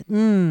teeth.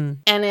 And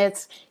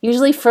it's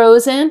usually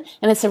frozen,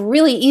 and it's a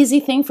really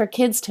easy thing for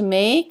kids to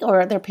make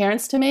or their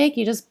parents to make.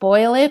 You just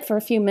boil it for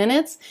a few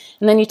minutes,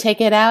 and then you take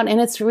it out, and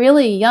it's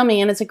really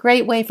yummy, and it's a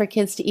great way for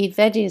kids to eat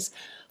veggies.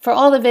 For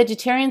all the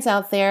vegetarians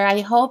out there, I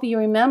hope you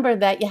remember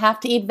that you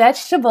have to eat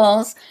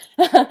vegetables.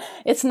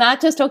 It's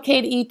not just okay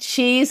to eat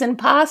cheese and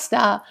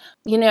pasta.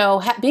 You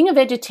know, being a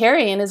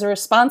vegetarian is a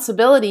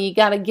responsibility. You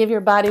got to give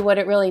your body what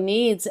it really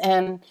needs,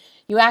 and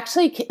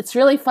it's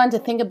really fun to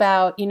think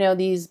about, you know,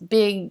 these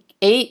big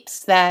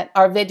apes that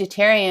are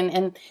vegetarian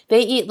and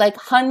they eat like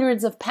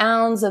hundreds of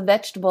pounds of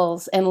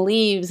vegetables and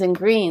leaves and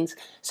greens.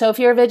 So if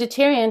you're a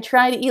vegetarian,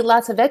 try to eat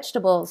lots of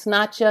vegetables,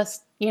 not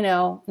just, you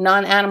know,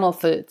 non-animal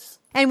foods.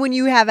 And when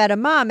you have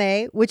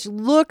edamame, which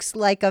looks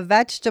like a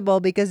vegetable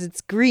because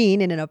it's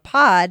green and in a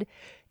pod,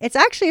 it's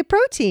actually a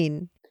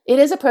protein. It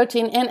is a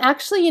protein. And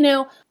actually, you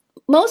know,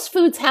 most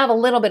foods have a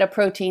little bit of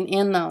protein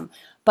in them.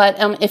 But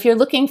if you're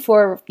looking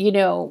for, you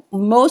know,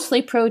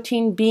 mostly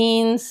protein,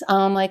 beans,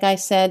 like I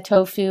said,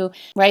 tofu,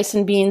 rice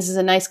and beans is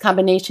a nice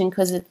combination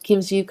because it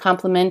gives you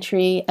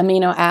complementary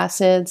amino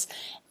acids.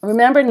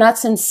 Remember,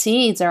 nuts and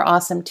seeds are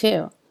awesome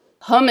too.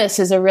 Hummus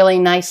is a really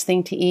nice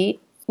thing to eat.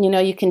 You know,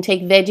 you can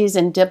take veggies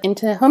and dip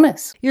into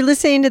hummus. You're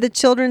listening to the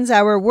Children's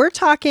Hour. We're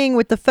talking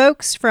with the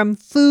folks from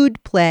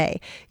Food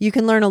Play. You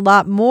can learn a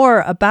lot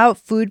more about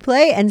Food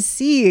Play and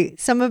see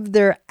some of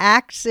their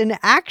acts in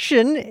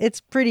action.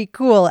 It's pretty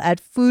cool at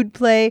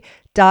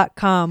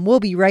foodplay.com. We'll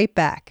be right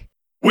back.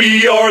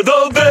 We are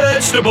the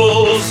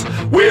vegetables.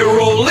 We're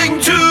rolling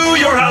to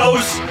your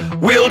house.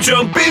 We'll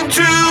jump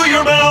into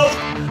your mouth.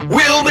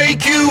 We'll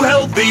make you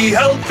healthy,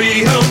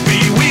 healthy,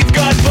 healthy. We've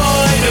got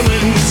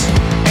vitamins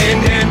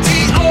and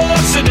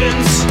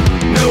antioxidants.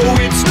 No,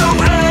 it's no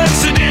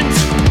accident.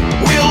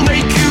 We'll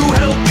make you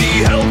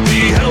healthy,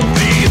 healthy,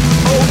 healthy.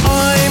 Oh,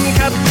 I'm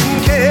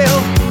Captain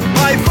Kale.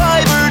 My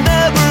fiber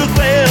never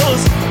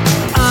fails.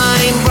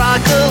 I'm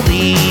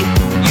broccoli.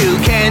 You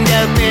can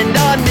depend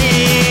on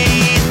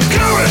me.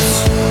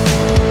 Carrots,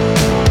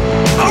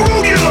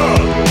 arugula,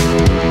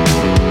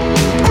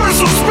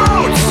 Brussels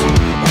sprouts.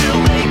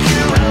 We'll make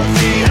you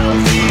healthy,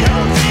 healthy,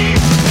 healthy.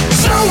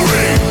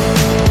 Celery,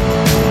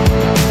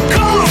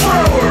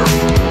 cauliflower,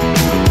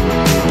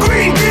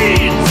 green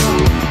beans.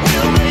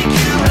 We'll make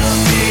you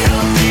healthy,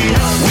 healthy,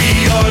 healthy. We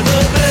are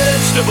the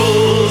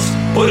vegetables.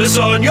 Put us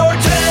on your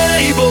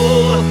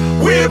table.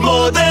 We're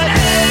more than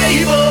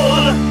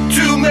able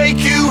to make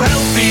you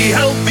healthy,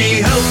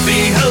 healthy,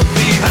 healthy,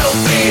 healthy,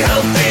 healthy,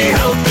 healthy,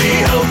 healthy,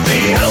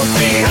 healthy,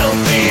 healthy,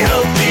 healthy,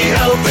 healthy,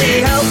 healthy,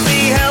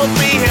 healthy,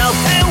 healthy,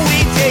 healthy, and we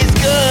taste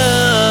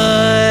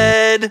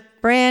good.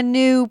 Brand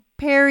new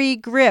Perry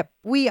Grip.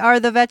 We are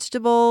the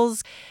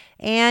vegetables.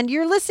 And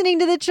you're listening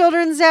to the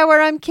Children's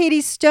Hour. I'm Katie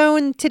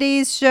Stone.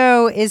 Today's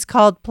show is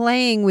called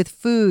Playing with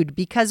Food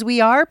because we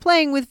are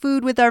playing with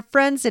food with our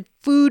friends at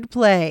Food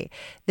Play.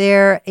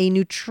 They're a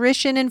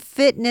nutrition and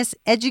fitness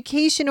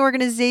education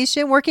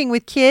organization working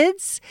with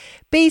kids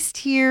based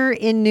here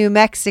in New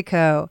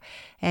Mexico.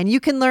 And you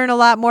can learn a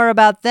lot more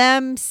about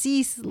them,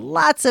 see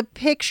lots of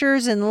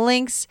pictures and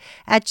links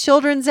at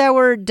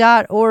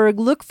childrenshour.org.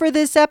 Look for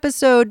this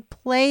episode,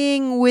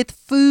 Playing with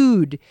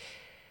Food.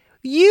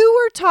 You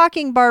were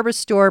talking, Barbara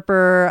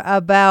Storper,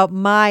 about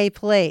My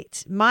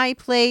Plate. My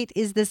Plate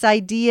is this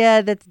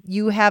idea that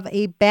you have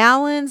a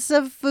balance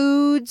of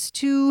foods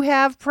to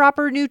have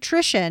proper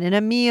nutrition in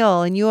a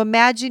meal. And you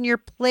imagine your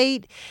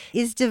plate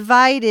is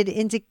divided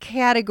into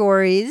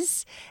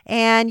categories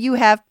and you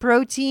have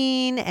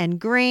protein and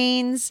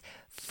grains,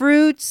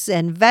 fruits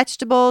and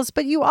vegetables,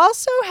 but you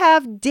also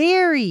have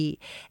dairy.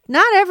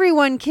 Not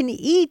everyone can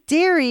eat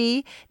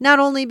dairy, not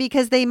only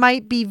because they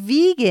might be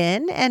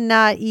vegan and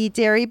not eat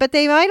dairy, but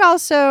they might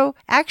also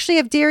actually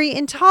have dairy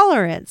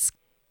intolerance.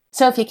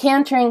 So if you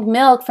can't drink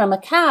milk from a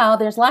cow,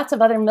 there's lots of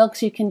other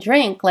milks you can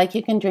drink, like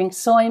you can drink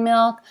soy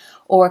milk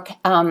or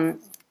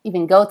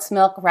even goat's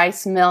milk,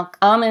 rice milk,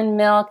 almond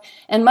milk,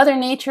 and Mother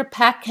Nature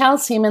packed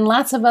calcium in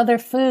lots of other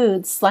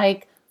foods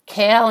like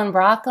kale and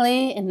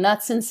broccoli and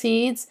nuts and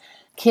seeds.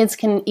 Kids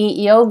can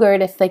eat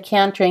yogurt if they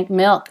can't drink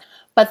milk.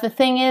 But the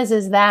thing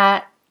is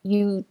that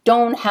you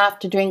don't have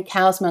to drink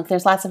cow's milk.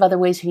 There's lots of other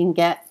ways you can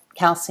get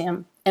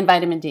calcium and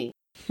vitamin D.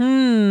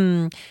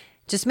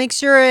 Just make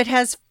sure it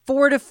has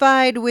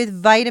fortified with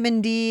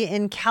vitamin D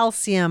and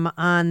calcium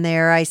on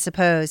there, I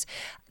suppose.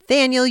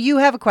 Daniel, you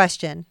have a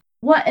question.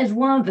 What is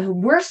one of the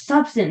worst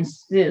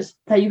substances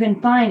that you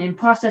can find in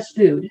processed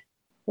food?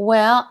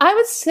 Well, I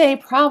would say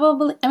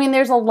probably,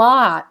 there's a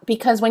lot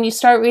because when you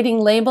start reading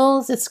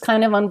labels, it's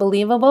kind of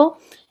unbelievable.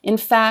 In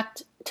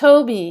fact,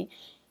 Toby,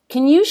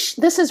 can you,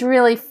 this is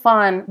really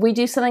fun. We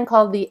do something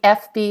called the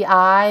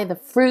FBI, the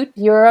Fruit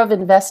Bureau of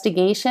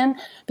Investigation,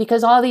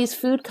 because all these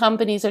food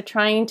companies are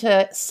trying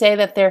to say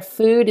that their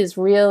food is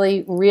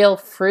really real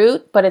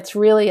fruit, but it's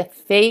really a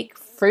fake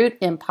fruit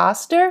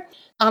imposter.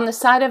 On the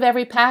side of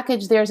every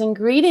package, there's an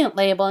ingredient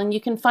label, and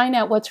you can find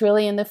out what's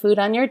really in the food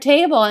on your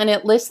table, and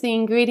it lists the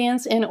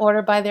ingredients in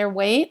order by their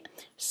weight.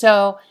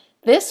 So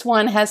this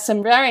one has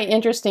some very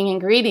interesting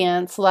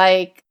ingredients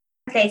like...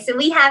 Okay, so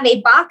we have a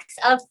box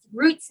of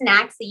fruit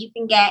snacks that you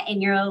can get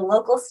in your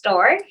local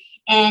store.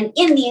 And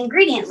in the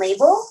ingredient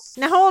label...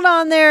 Now hold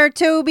on there,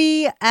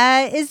 Toby.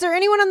 Is there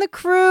anyone on the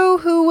crew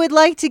who would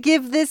like to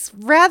give this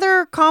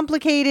rather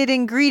complicated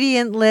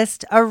ingredient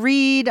list a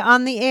read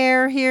on the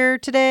air here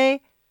today?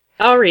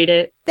 I'll read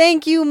it.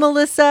 Thank you,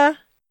 Melissa.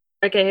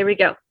 Okay, here we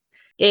go.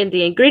 In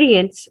the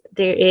ingredients,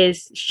 there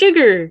is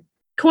sugar,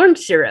 corn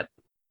syrup,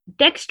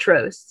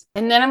 dextrose.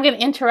 And then I'm going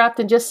to interrupt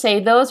and just say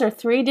those are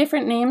 3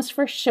 different names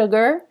for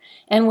sugar.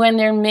 And when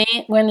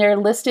they're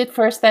listed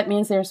first, that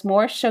means there's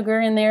more sugar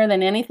in there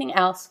than anything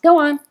else. Go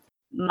on.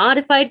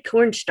 Modified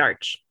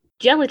cornstarch,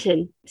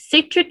 gelatin,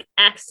 citric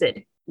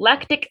acid,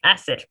 lactic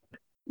acid,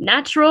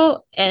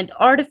 natural and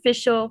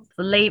artificial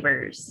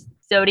flavors,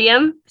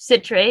 sodium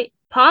citrate,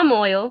 palm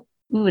oil.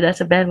 Ooh,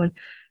 that's a bad one.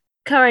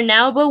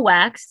 Carnauba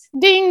wax.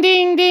 Ding,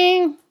 ding,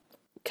 ding.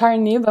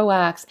 Carnauba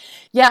wax.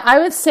 Yeah, I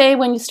would say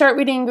when you start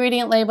reading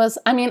ingredient labels,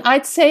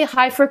 I'd say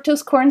high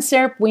fructose corn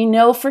syrup, we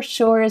know for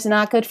sure is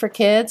not good for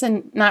kids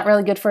and not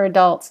really good for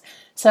adults.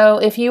 So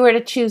if you were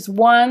to choose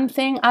one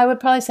thing, I would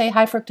probably say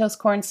high fructose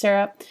corn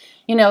syrup.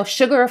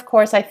 Sugar, of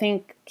course, I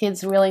think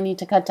kids really need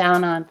to cut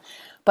down on.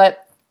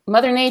 But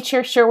Mother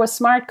Nature sure was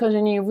smart, because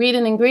when you read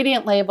an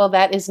ingredient label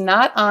that is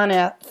not on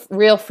a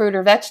real fruit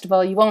or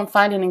vegetable, you won't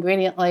find an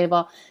ingredient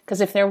label.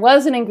 Because if there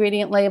was an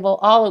ingredient label,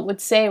 all it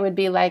would say would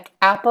be like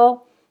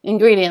apple,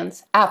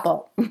 ingredients,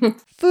 apple.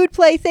 Food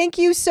Play, thank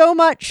you so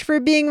much for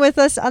being with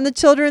us on the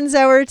Children's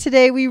Hour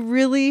today. We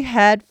really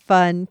had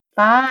fun.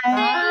 Bye.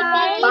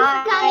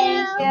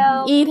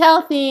 Bye. Eat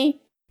healthy.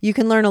 You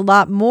can learn a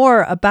lot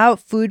more about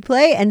Food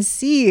Play and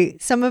see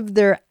some of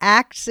their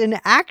acts in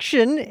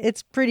action.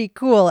 It's pretty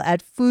cool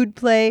at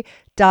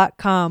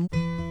foodplay.com.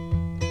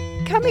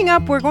 Coming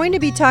up, we're going to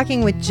be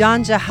talking with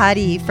John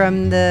Jahadi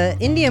from the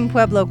Indian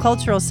Pueblo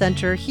Cultural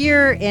Center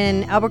here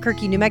in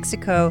Albuquerque, New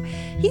Mexico.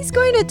 He's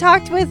going to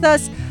talk with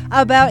us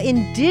about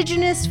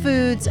indigenous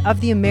foods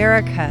of the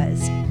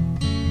Americas.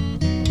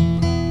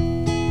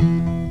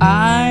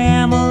 I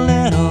am a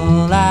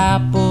little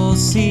apple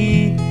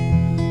seed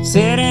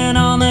sitting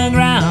on the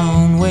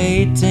ground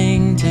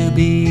waiting to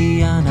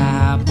be an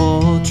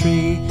apple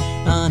tree,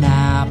 an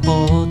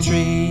apple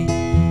tree.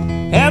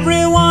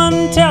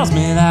 Everyone tells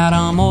me that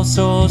I'm oh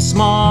so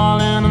small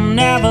and I'm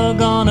never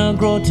gonna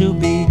grow to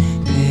be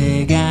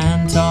big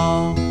and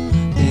tall,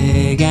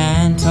 big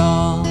and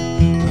tall.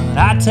 But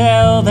I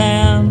tell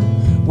them,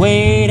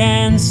 wait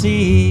and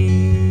see.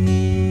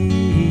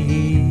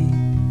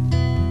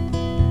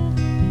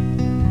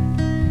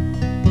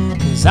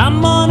 'Cause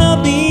I'm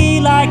gonna be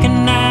like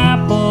an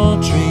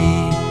apple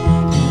tree,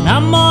 and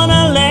I'm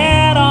gonna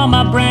let all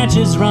my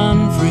branches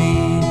run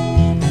free,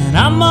 and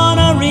I'm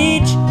gonna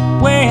reach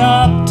way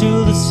up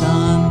to the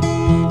sun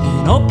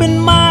and open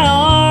my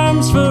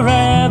arms for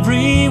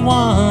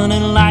everyone.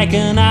 And like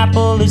an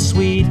apple is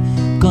sweet,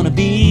 gonna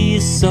be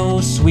so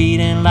sweet,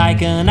 and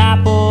like an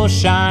apple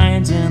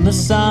shines in the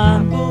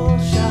sun,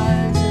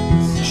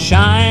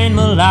 shine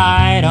my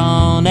light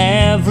on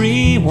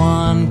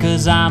everyone.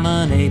 'Cause I'm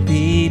an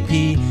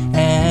A-P-P-L-E,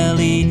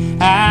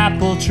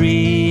 apple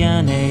tree,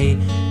 an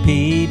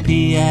A-P-P-L-E.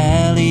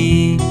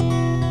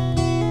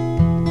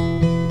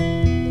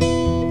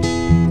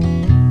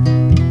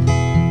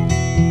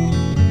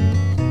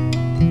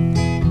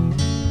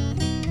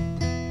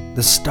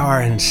 The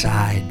star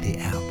inside the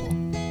apple.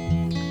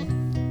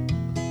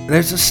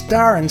 There's a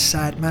star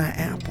inside my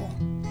apple.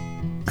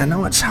 I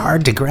know it's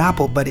hard to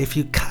grapple, but if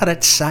you cut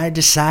it side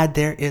to side,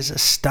 there is a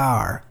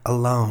star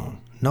alone,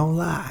 no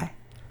lie.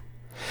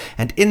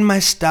 And in my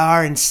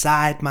star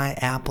inside my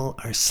apple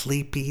are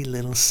sleepy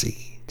little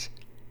seeds.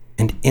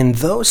 And in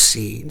those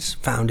seeds,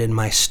 found in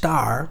my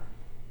star,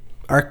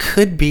 are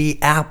could-be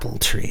apple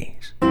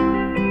trees.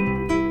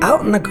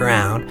 Out in the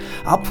ground,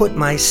 I'll put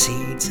my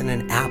seeds and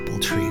an apple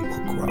tree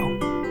will grow.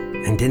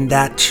 And in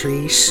that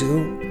tree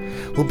soon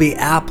will be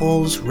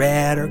apples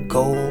red or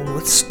gold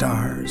with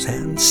stars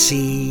and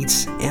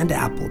seeds and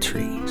apple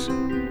trees.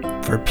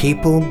 For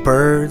people,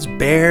 birds,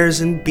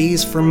 bears, and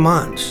bees for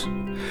months,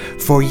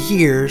 for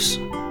years,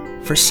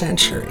 for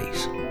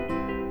centuries.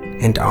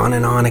 And on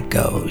it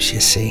goes, you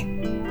see.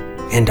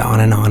 And on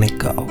it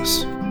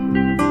goes.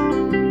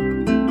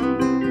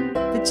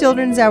 The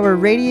Children's Hour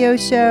radio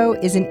show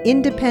is an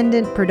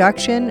independent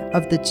production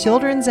of the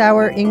Children's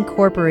Hour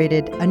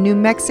Incorporated, a New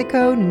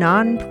Mexico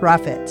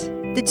nonprofit.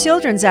 The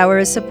Children's Hour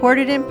is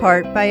supported in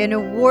part by an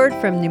award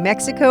from New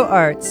Mexico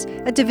Arts,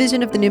 a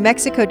division of the New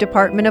Mexico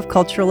Department of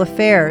Cultural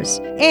Affairs,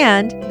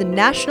 and the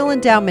National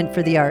Endowment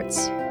for the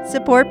Arts.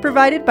 Support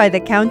provided by the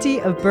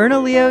County of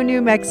Bernalillo,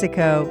 New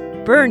Mexico.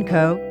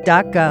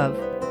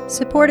 burnco.gov.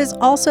 Support is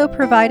also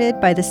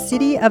provided by the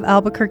City of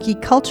Albuquerque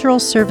Cultural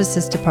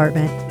Services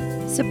Department.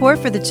 Support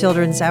for the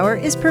Children's Hour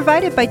is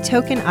provided by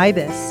Token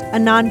Ibis, a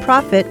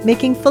nonprofit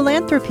making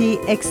philanthropy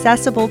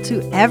accessible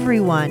to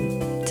everyone.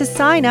 To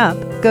sign up,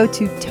 go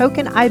to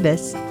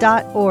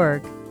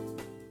tokenibis.org.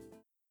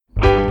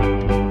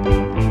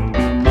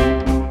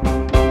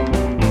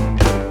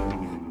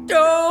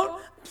 Don't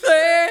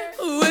play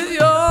with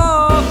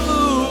your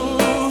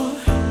food.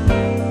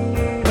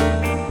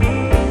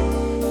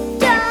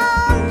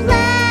 Don't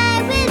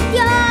play with your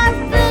food.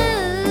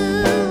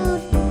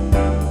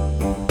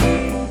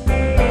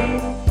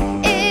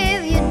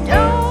 If you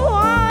don't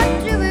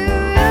want to be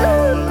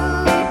rude,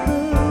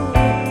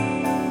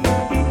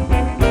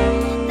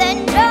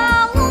 then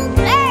don't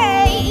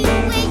play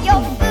with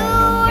your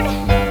food.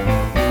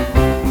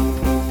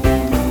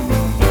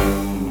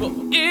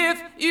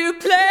 If you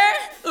play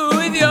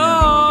with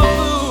your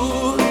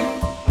food,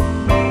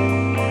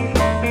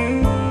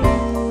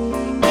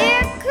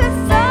 It could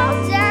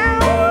fall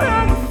down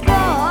on the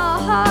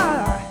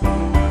floor.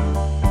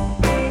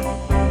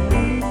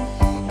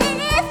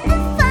 And if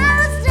it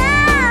falls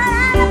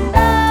down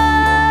on the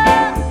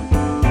floor,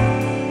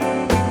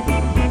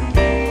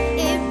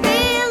 it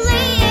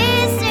really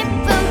isn't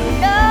for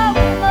no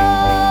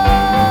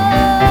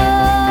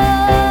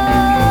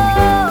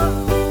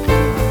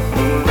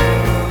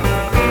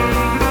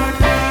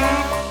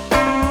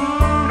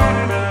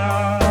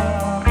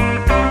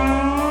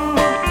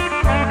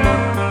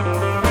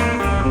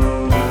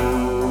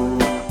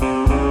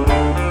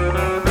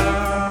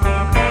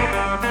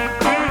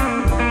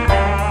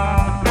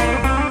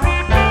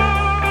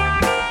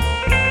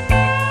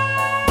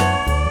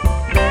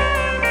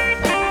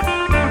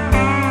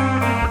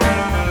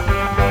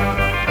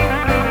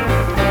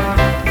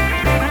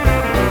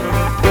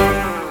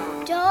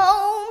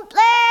Don't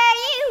play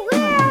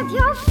with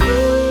your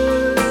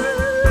food.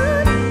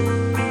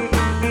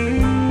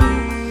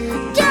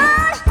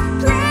 Don't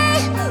play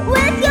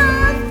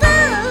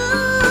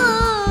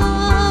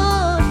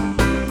with your food.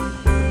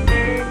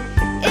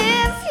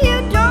 If you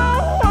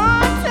don't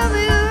want to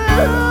be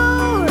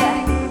rude,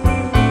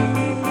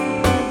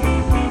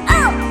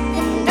 oh,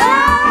 then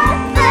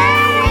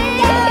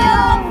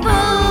don't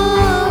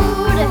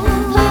play with your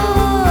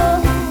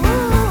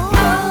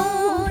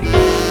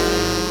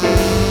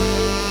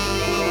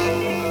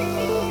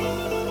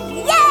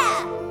food.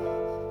 Yeah!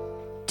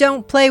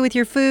 Don't Play With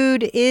Your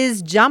Food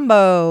is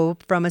Jumbo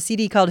from a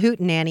CD called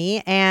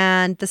Hootenanny,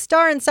 and the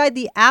star inside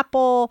the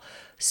Apple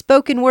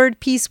spoken word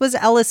piece was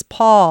Ellis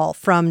Paul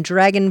from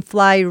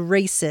Dragonfly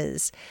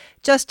Races.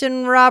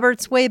 Justin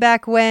Roberts way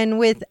back when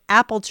with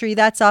Apple Tree,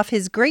 that's off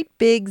his Great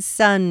Big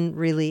Sun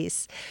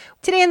release.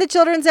 Today in the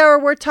Children's Hour,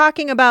 we're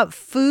talking about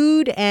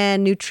food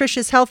and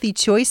nutritious, healthy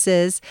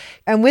choices.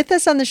 And with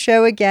us on the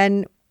show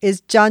again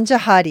is John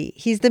Jahadi.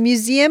 He's the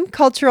museum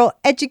cultural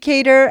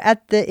educator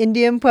at the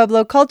Indian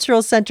Pueblo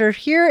Cultural Center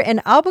here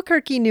in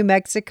Albuquerque, New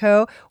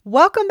Mexico.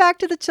 Welcome back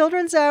to the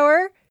Children's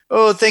Hour.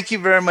 Oh, thank you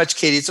very much,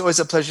 Katie. It's always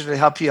a pleasure to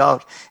help you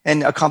out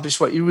and accomplish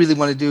what you really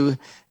want to do,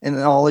 and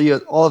all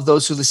of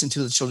those who listen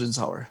to the Children's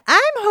Hour.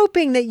 I'm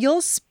hoping that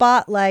you'll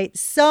spotlight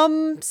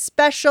some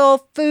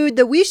special food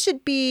that we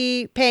should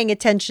be paying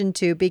attention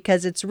to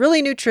because it's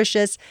really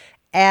nutritious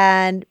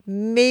and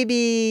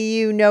maybe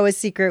you know a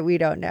secret we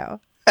don't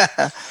know.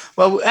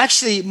 Well,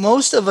 actually,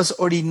 most of us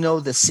already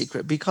know the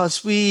secret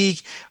because we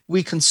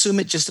consume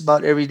it just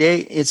about every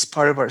day. It's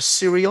part of our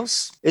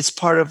cereals. It's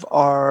part of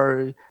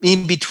our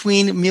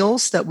in-between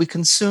meals that we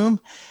consume.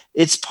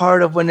 It's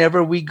part of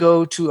whenever we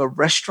go to a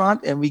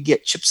restaurant and we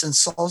get chips and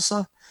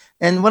salsa.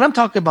 And what I'm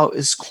talking about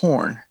is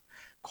corn.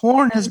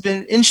 Corn has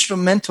been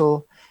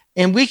instrumental,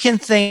 and we can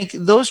thank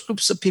those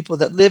groups of people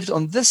that lived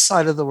on this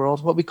side of the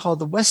world, what we call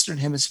the Western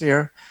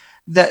Hemisphere,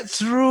 that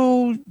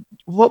through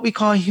what we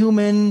call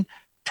human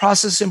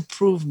process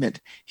improvement,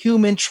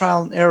 human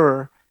trial and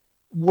error,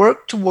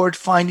 worked toward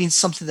finding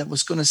something that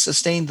was going to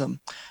sustain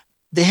them.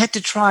 They had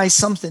to try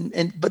something,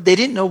 but they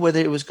didn't know whether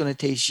it was going to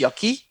taste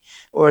yucky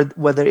or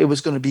whether it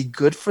was going to be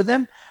good for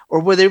them or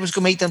whether it was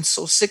going to make them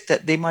so sick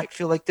that they might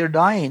feel like they're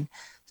dying.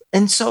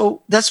 And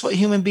so that's what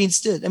human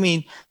beings did. I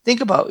mean, think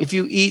about if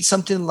you eat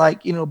something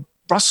like,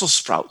 Brussels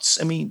sprouts.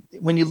 I mean,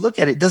 when you look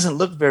at it, it doesn't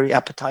look very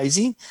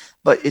appetizing,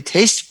 but it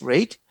tastes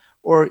great.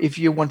 Or if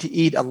you want to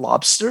eat a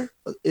lobster,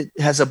 it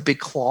has a big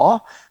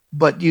claw,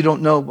 but you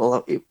don't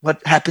know,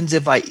 what happens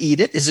if I eat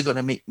it? Is it going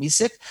to make me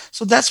sick?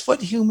 So that's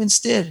what humans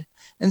did.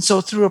 And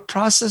so through a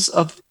process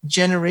of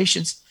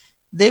generations,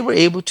 they were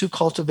able to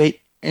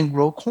cultivate and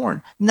grow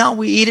corn. Now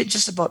we eat it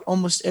just about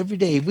almost every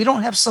day. We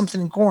don't have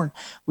something in corn.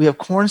 We have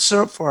corn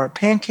syrup for our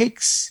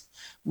pancakes.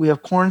 We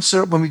have corn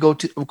syrup when we go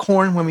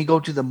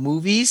to the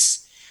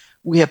movies.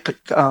 We have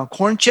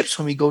corn chips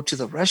when we go to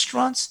the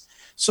restaurants.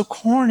 So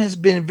corn has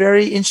been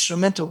very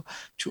instrumental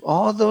to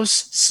all those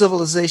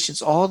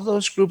civilizations, all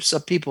those groups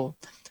of people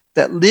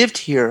that lived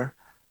here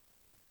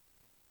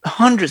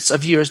hundreds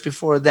of years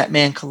before that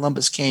man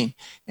Columbus came.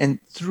 And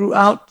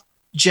throughout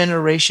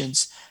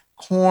generations,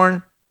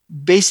 corn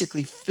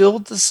basically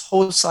filled this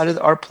whole side of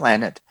our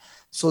planet.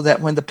 so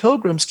that when the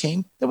pilgrims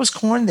came, there was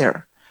corn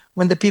there.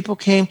 When the people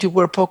came to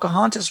where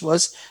Pocahontas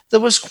was, there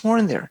was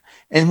corn there.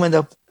 And when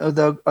the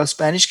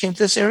Spanish came to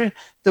this area,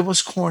 there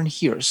was corn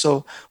here.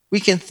 So we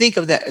can think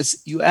of that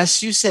as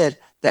you said,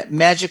 that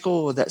magical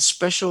or that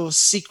special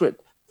secret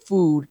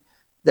food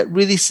that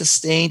really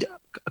sustained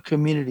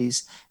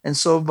communities. And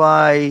so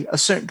by a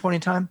certain point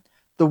in time,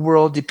 the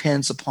world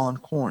depends upon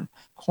corn.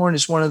 Corn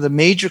is one of the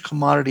major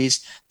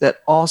commodities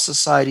that all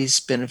societies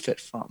benefit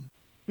from.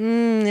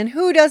 And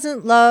who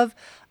doesn't love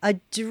a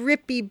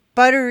drippy,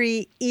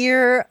 buttery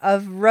ear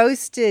of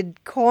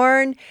roasted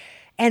corn?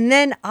 And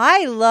then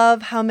I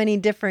love how many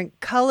different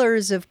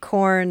colors of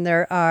corn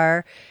there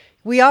are.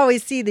 We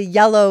always see the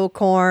yellow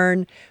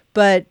corn,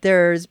 but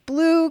there's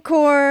blue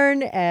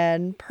corn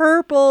and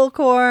purple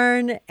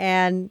corn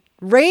and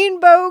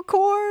rainbow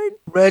corn.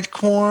 Red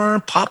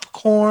corn,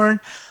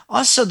 popcorn.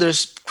 Also,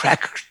 there's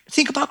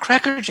think about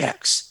Cracker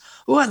Jacks.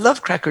 Oh, I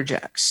love Cracker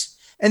Jacks.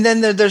 And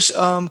then there's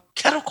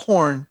kettle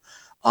corn.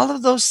 All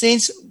of those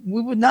things,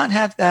 we would not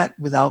have that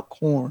without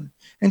corn.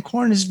 And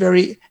corn is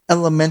very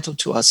elemental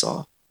to us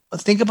all.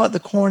 But think about the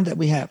corn that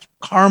we have.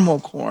 Caramel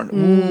corn.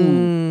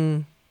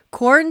 Ooh.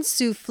 Corn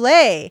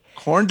souffle.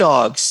 Corn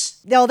dogs.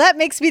 Now that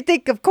makes me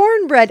think of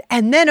cornbread.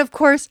 And then, of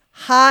course,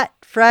 hot,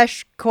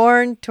 fresh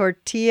corn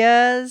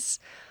tortillas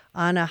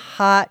on a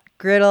hot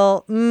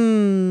griddle.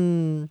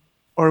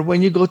 Or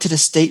when you go to the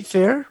state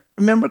fair,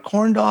 remember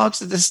corn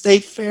dogs at the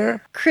state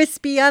fair?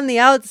 Crispy on the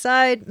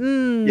outside.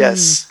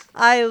 Yes.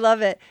 I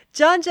love it.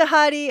 John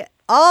Jahadi,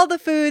 all the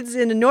foods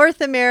in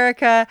North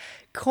America,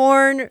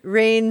 corn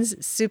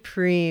reigns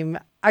supreme.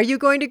 Are you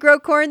going to grow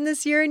corn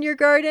this year in your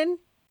garden?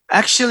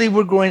 Actually,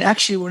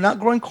 we're not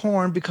growing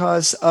corn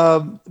because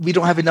we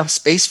don't have enough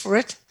space for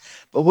it.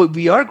 But what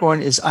we are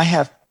growing is I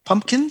have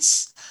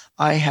pumpkins,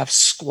 I have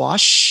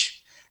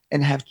squash,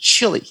 and I have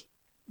chili.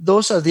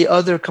 Those are the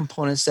other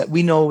components that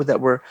we know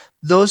that were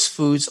those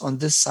foods on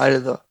this side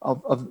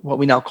of what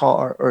we now call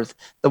our Earth,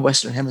 the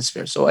Western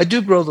Hemisphere. So I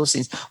do grow those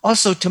things.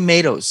 Also,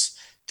 tomatoes.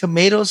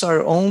 Tomatoes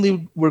we're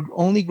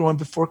only growing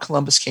before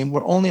Columbus came.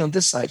 We're only on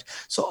this side.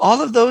 So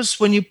all of those,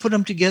 when you put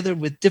them together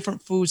with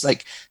different foods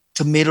like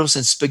tomatoes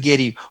and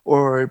spaghetti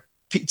or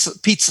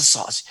pizza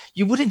sauce,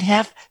 you wouldn't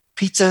have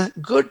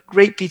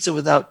great pizza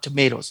without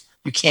tomatoes.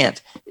 You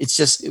can't.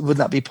 It would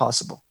not be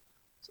possible.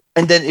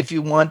 And then if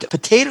you want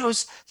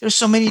potatoes, there's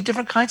so many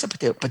different kinds of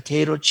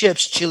potato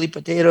chips, chili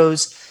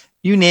potatoes,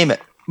 you name it.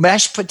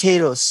 Mashed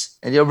potatoes,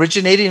 and it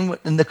originated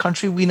in the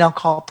country we now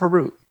call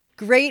Peru.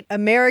 Great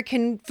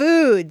American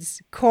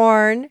foods: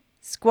 corn,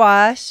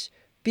 squash,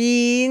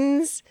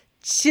 beans,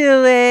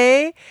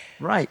 chili,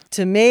 right?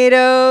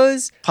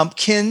 Tomatoes,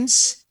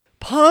 pumpkins.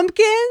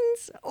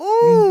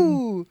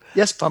 Ooh,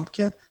 yes,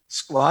 pumpkin,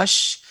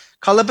 squash,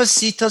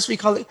 calabacitas. We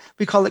call it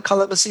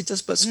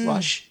calabacitas, but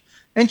squash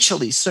and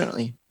chili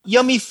certainly.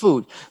 Yummy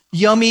food,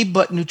 yummy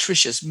but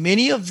nutritious.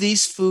 Many of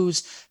these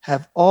foods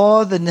have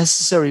all the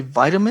necessary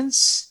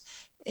vitamins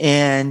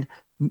and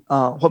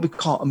what we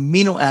call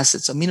amino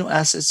acids. Amino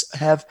acids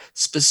have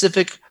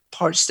specific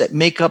parts that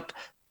make up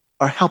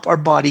or help our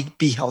body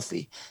be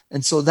healthy.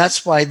 And so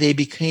that's why they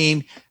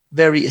became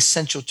very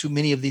essential to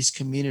many of these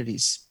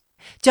communities.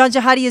 John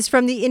Jahadi is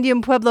from the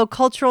Indian Pueblo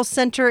Cultural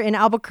Center in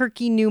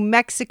Albuquerque, New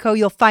Mexico.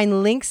 You'll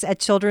find links at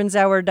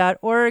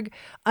childrenshour.org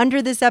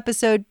under this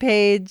episode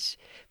page,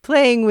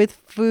 Playing with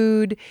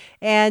Food.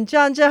 And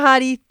John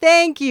Jahadi,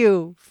 thank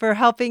you for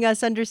helping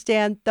us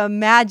understand the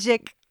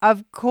magic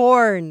of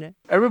corn.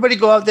 Everybody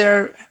go out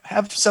there,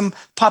 have some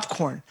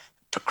popcorn,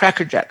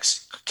 Cracker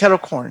Jacks, kettle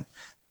corn.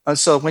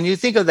 So when you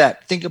think of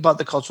that, think about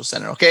the Cultural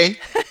Center, okay?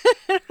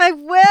 I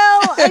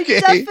will. Okay.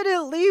 I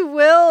definitely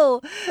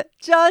will.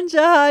 John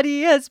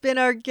Jahadi has been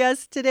our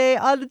guest today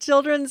on the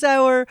Children's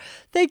Hour.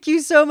 Thank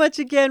you so much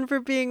again for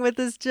being with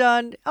us,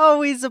 John.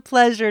 Always a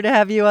pleasure to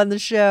have you on the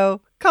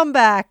show. Come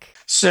back.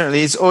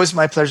 Certainly. It's always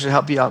my pleasure to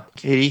help you out,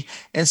 Katie.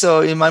 And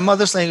so in my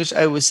mother's language,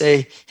 I would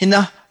say,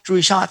 Hina,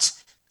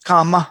 Druishatz,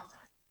 Kama.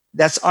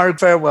 That's our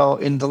farewell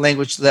in the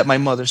language that my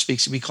mother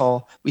speaks.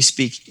 We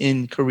speak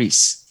in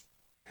Karice.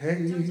 Hey,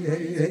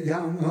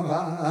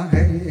 yama,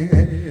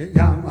 hey,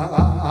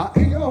 yama,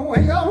 yo,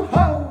 yo,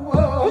 ho,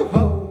 ho,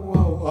 ho,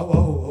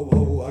 ho,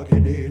 ho,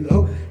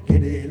 kidilo,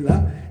 kidila,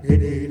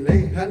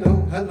 kidile, hello,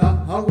 hello,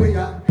 how we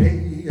are,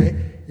 hey,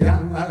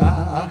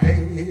 yama,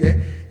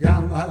 hey,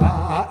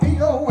 yama,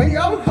 yo,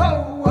 yo, ho,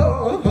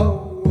 ho, ho,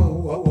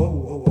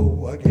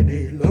 ho,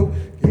 kidilo,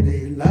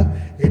 kidila,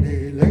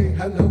 kidile,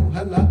 hello,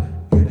 hello,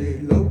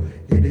 kidilo,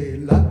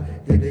 kidila,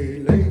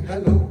 kidile,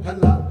 hello,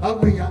 hello, how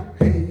we are.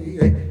 Hey,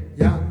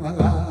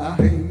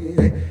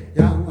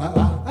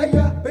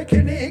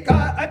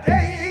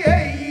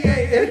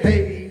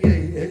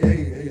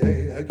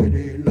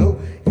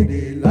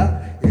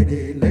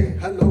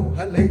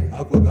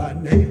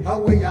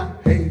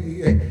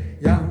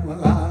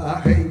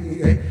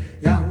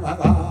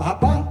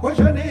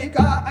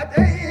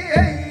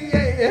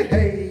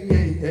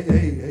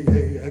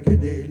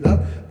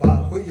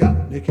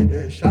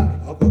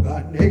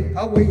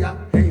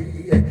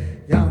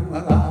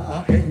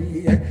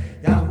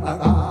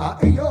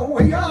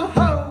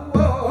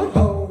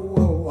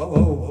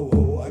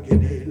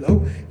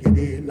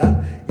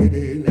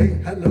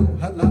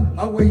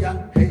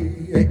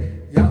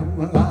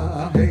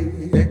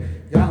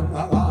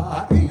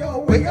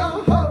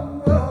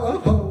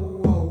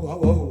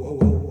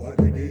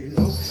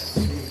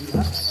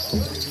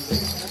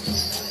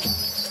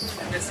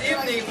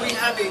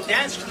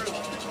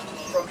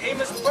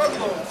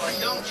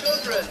 young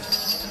children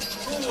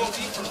who will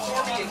be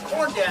performing a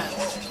corn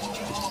dance.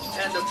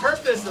 And the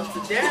purpose of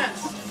the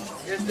dance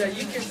is that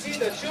you can see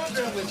the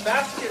children with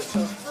baskets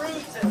of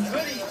fruits and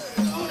goodies,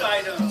 food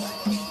items,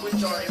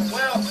 which are a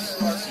wealth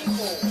to our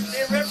people.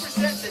 They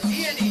represent the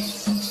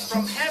deities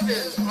from heaven,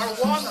 our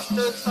one,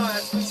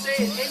 as we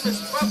say in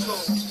Amos Pueblo.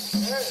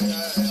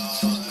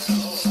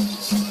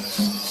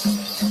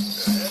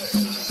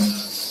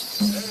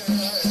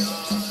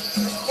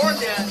 Corn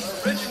dance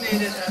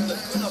originated at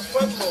Laguna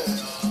Pueblo.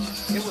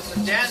 It was a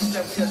dance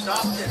that we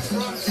adopted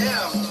from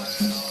them.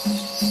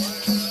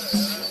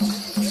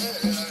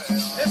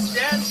 This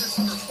dance is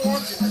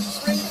performed in the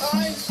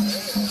springtime,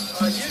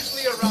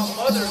 usually around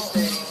Mother's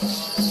Day.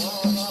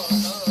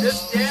 This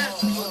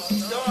dance will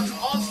be done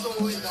also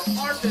in the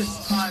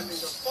harvest time, in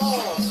the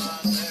fall.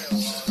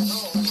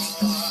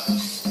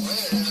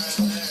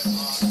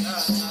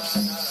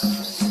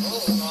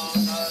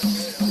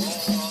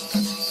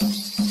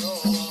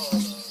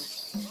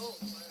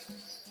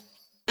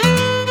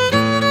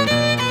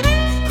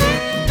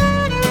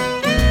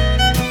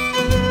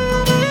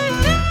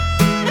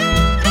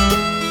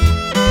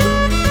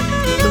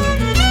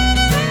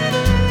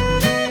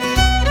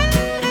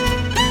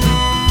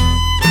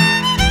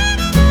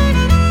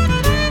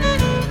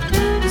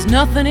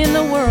 Nothing in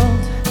the world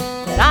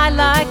that I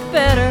like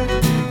better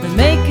than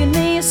making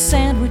me a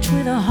sandwich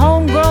with a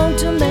homegrown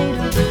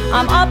tomato.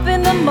 I'm up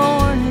in the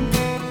morning,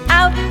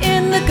 out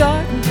in the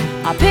garden.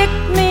 I pick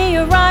me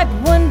a ripe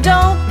one,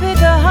 don't pick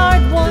a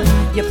hard one.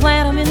 You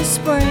plant them in the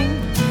spring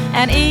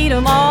and eat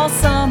them all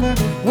summer.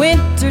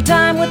 Winter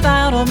time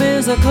without them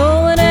is a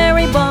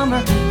culinary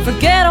bummer.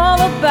 Forget all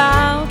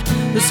about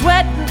the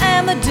sweating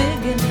and the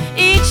digging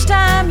each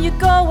time you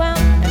go out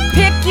and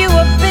pick you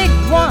a big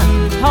one.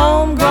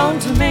 Homegrown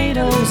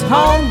tomatoes,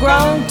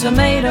 homegrown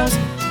tomatoes.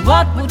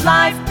 What would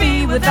life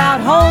be without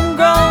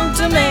homegrown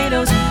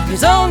tomatoes?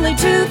 There's only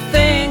two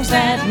things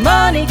that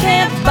money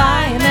can't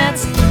buy, and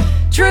that's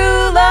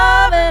true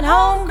love and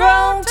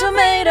homegrown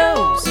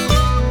tomatoes.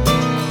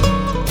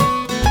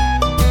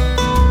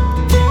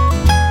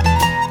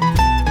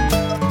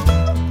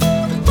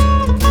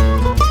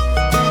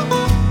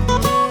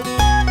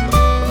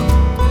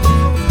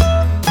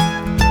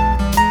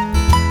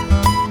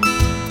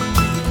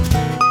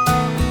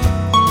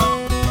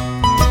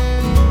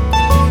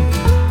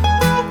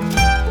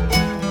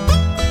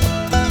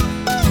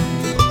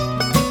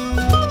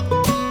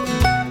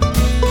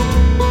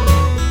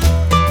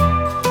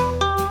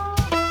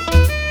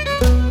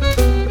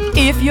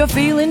 If you're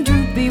feeling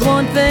droopy,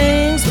 one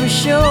thing's for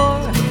sure,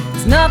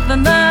 it's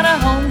nothing that a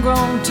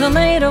homegrown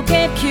tomato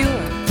can't cure.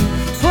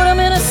 Put them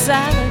in a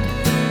salad,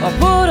 or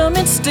put them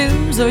in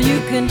stews, or you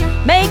can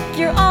make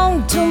your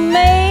own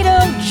tomato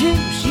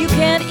juice. You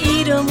can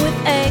eat them with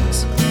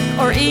eggs,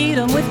 or eat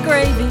them with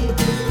gravy.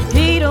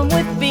 Eat them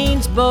with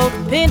beans, both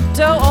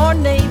pinto or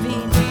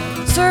navy.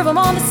 Serve them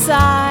on the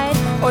side,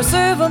 or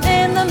serve them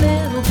in the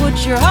middle.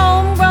 Put your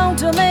homegrown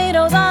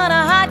tomatoes on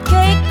a hot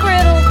cake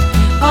griddle.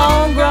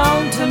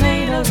 Homegrown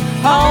tomatoes,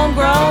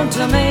 homegrown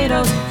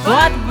tomatoes.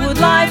 What would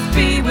life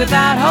be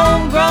without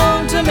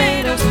homegrown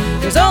tomatoes?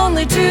 There's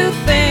only two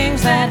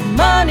things that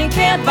money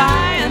can't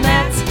buy, and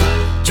that's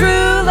true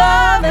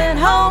love and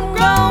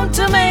homegrown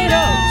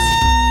tomatoes.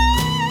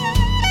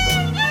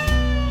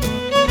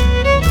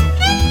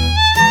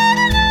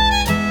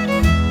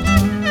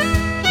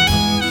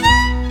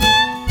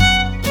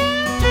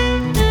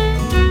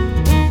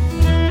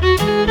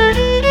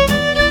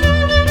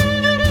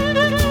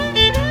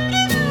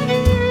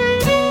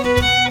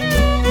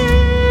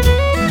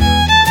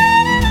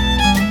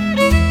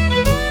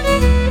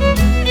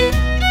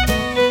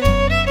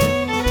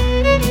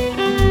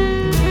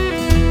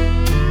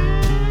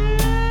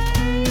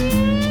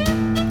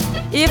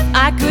 If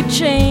I could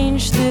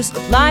change this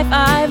life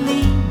I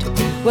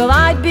lead, well,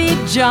 I'd be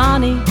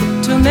Johnny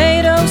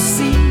Tomato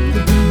Seed.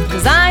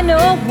 'Cause I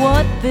know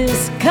what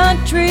this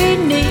country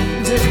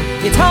needs.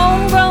 It's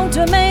homegrown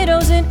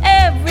tomatoes in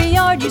every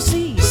yard you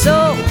see.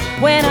 So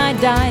when I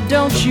die,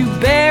 don't you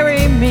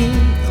bury me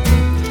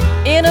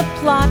in a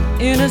plot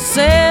in a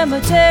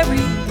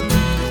cemetery.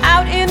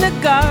 Out in the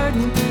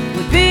garden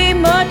would be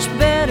much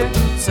better,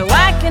 so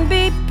I can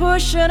be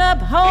pushing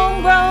up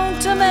homegrown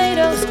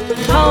tomatoes.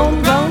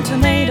 Homegrown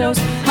tomatoes,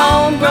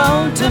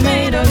 homegrown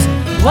tomatoes.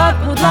 What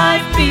would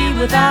life be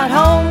without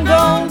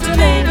homegrown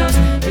tomatoes?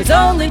 There's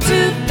only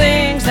two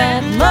things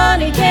that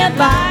money can't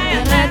buy,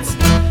 and that's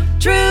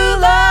true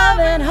love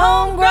and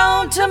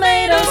homegrown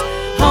tomatoes.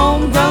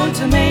 Homegrown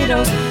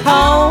tomatoes,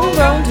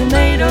 homegrown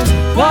tomatoes.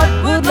 What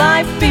would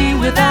life be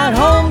without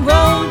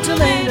homegrown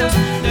tomatoes?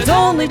 There's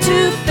only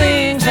two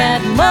things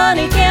that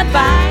money can't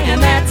buy,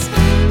 and that's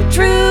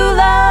true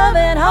love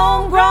and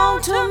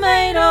homegrown tomatoes.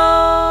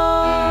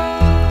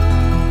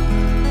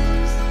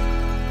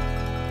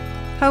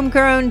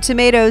 Homegrown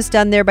tomatoes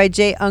done there by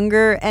Jay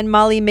Unger and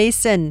Molly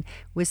Mason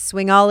with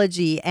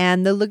Swingology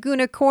and the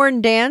Laguna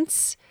Corn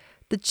Dance,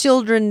 the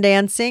children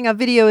dancing. A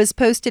video is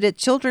posted at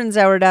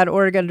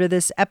childrenshour.org under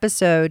this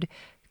episode.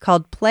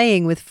 called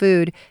Playing with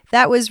Food.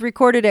 That was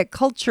recorded at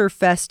Culture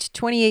Fest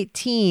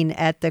 2018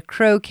 at the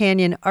Crow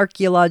Canyon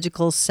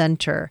Archaeological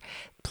Center.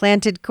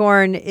 Planted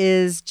Corn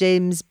is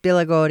James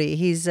Bilagori.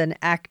 He's an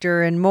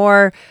actor and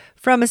more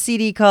from a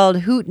CD called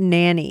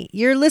Hootenanny.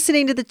 You're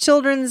listening to the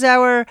Children's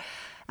Hour.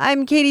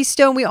 I'm Katie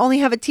Stone. We only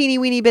have a teeny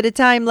weeny bit of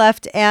time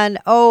left. And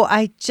oh,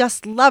 I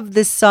just love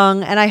this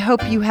song. And I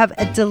hope you have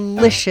a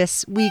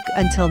delicious week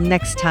until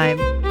next time.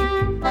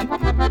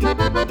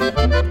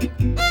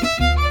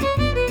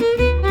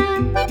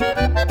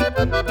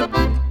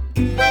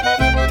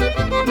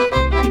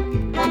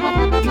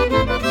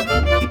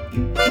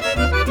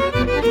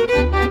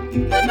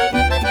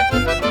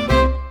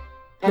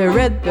 They're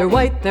red, they're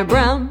white, they're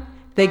brown.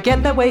 They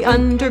get that way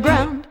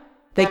underground.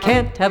 They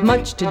can't have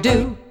much to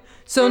do.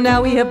 So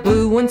now we have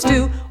blue ones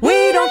too.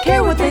 We don't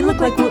care what they look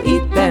like, we'll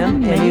eat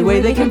them. Any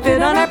way they can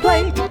fit on our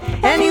plate.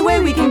 Any way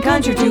we can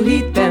conjure to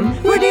heat them.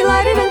 We're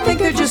delighted and think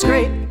they're just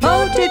great.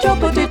 Potato,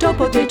 potato,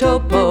 potato,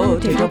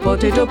 potato,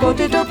 potato,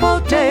 potato,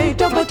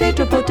 potato,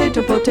 potato,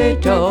 potato,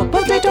 potato,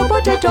 potato,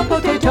 potato,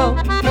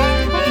 potato.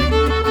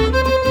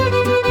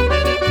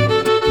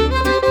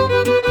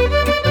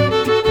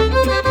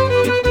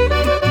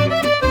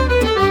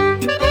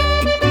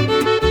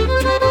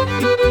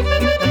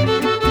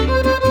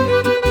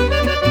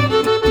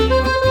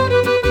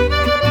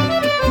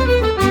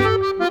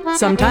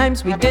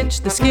 Sometimes we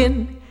ditch the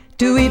skin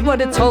to eat what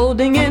it's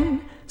holding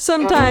in.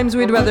 Sometimes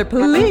we'd rather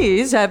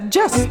please have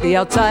just the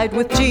outside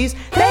with cheese.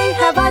 They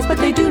have eyes but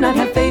they do not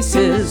have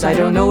faces. I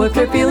don't know if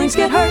their feelings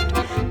get hurt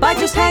by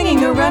just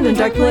hanging around in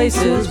dark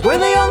places where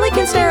they only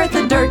can stare at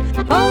the dirt.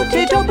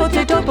 Potato,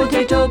 potato,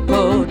 potato,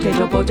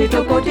 potato,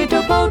 potato,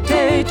 potato,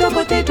 potato,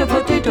 potato,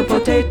 potato,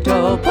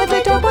 potato,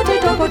 potato,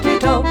 potato,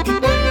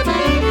 potato.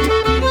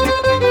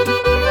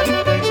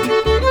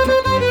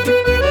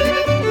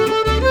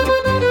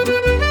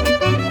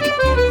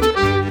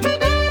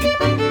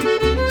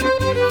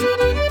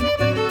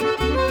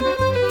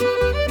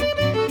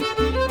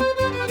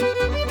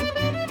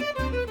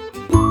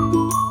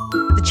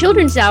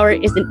 Children's Hour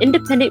is an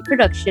independent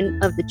production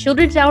of the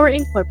Children's Hour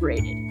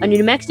Incorporated, a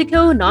New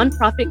Mexico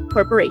nonprofit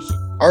corporation.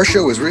 Our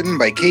show was written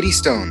by Katie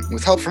Stone,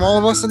 with help from all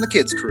of us on the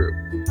kids crew.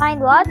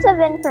 Find lots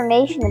of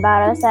information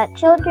about us at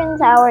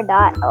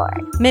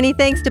childrenshour.org. Many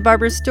thanks to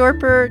Barbara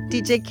Storper,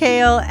 DJ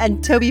Kale,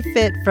 and Toby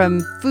Fitt from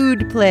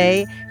Food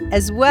Play,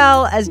 as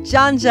well as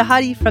John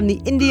Jahadi from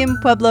the Indian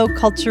Pueblo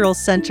Cultural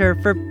Center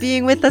for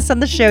being with us on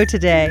the show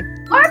today.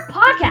 Our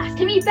podcast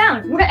can be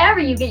found wherever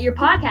you get your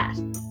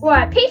podcasts or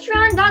at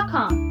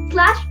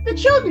patreon.com/The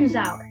Children's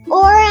Hour.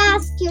 Or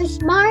ask your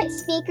smart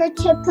speaker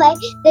to play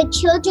the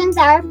Children's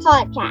Hour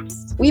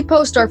podcast. We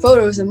post our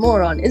photos and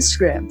more on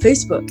Instagram,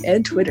 Facebook,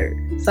 and Twitter.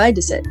 Find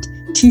us at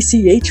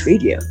TCH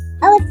Radio.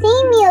 Our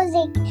theme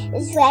music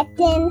is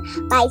written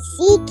by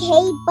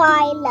C.K.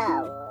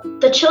 Barlow.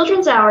 The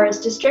Children's Hour is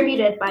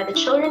distributed by the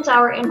Children's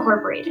Hour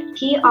Incorporated,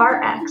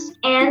 PRX,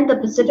 and the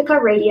Pacifica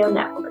Radio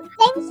Network.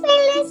 Thanks for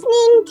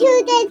listening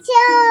to the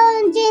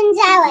Children's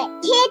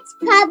Hour, Kids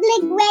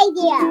Public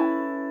Radio.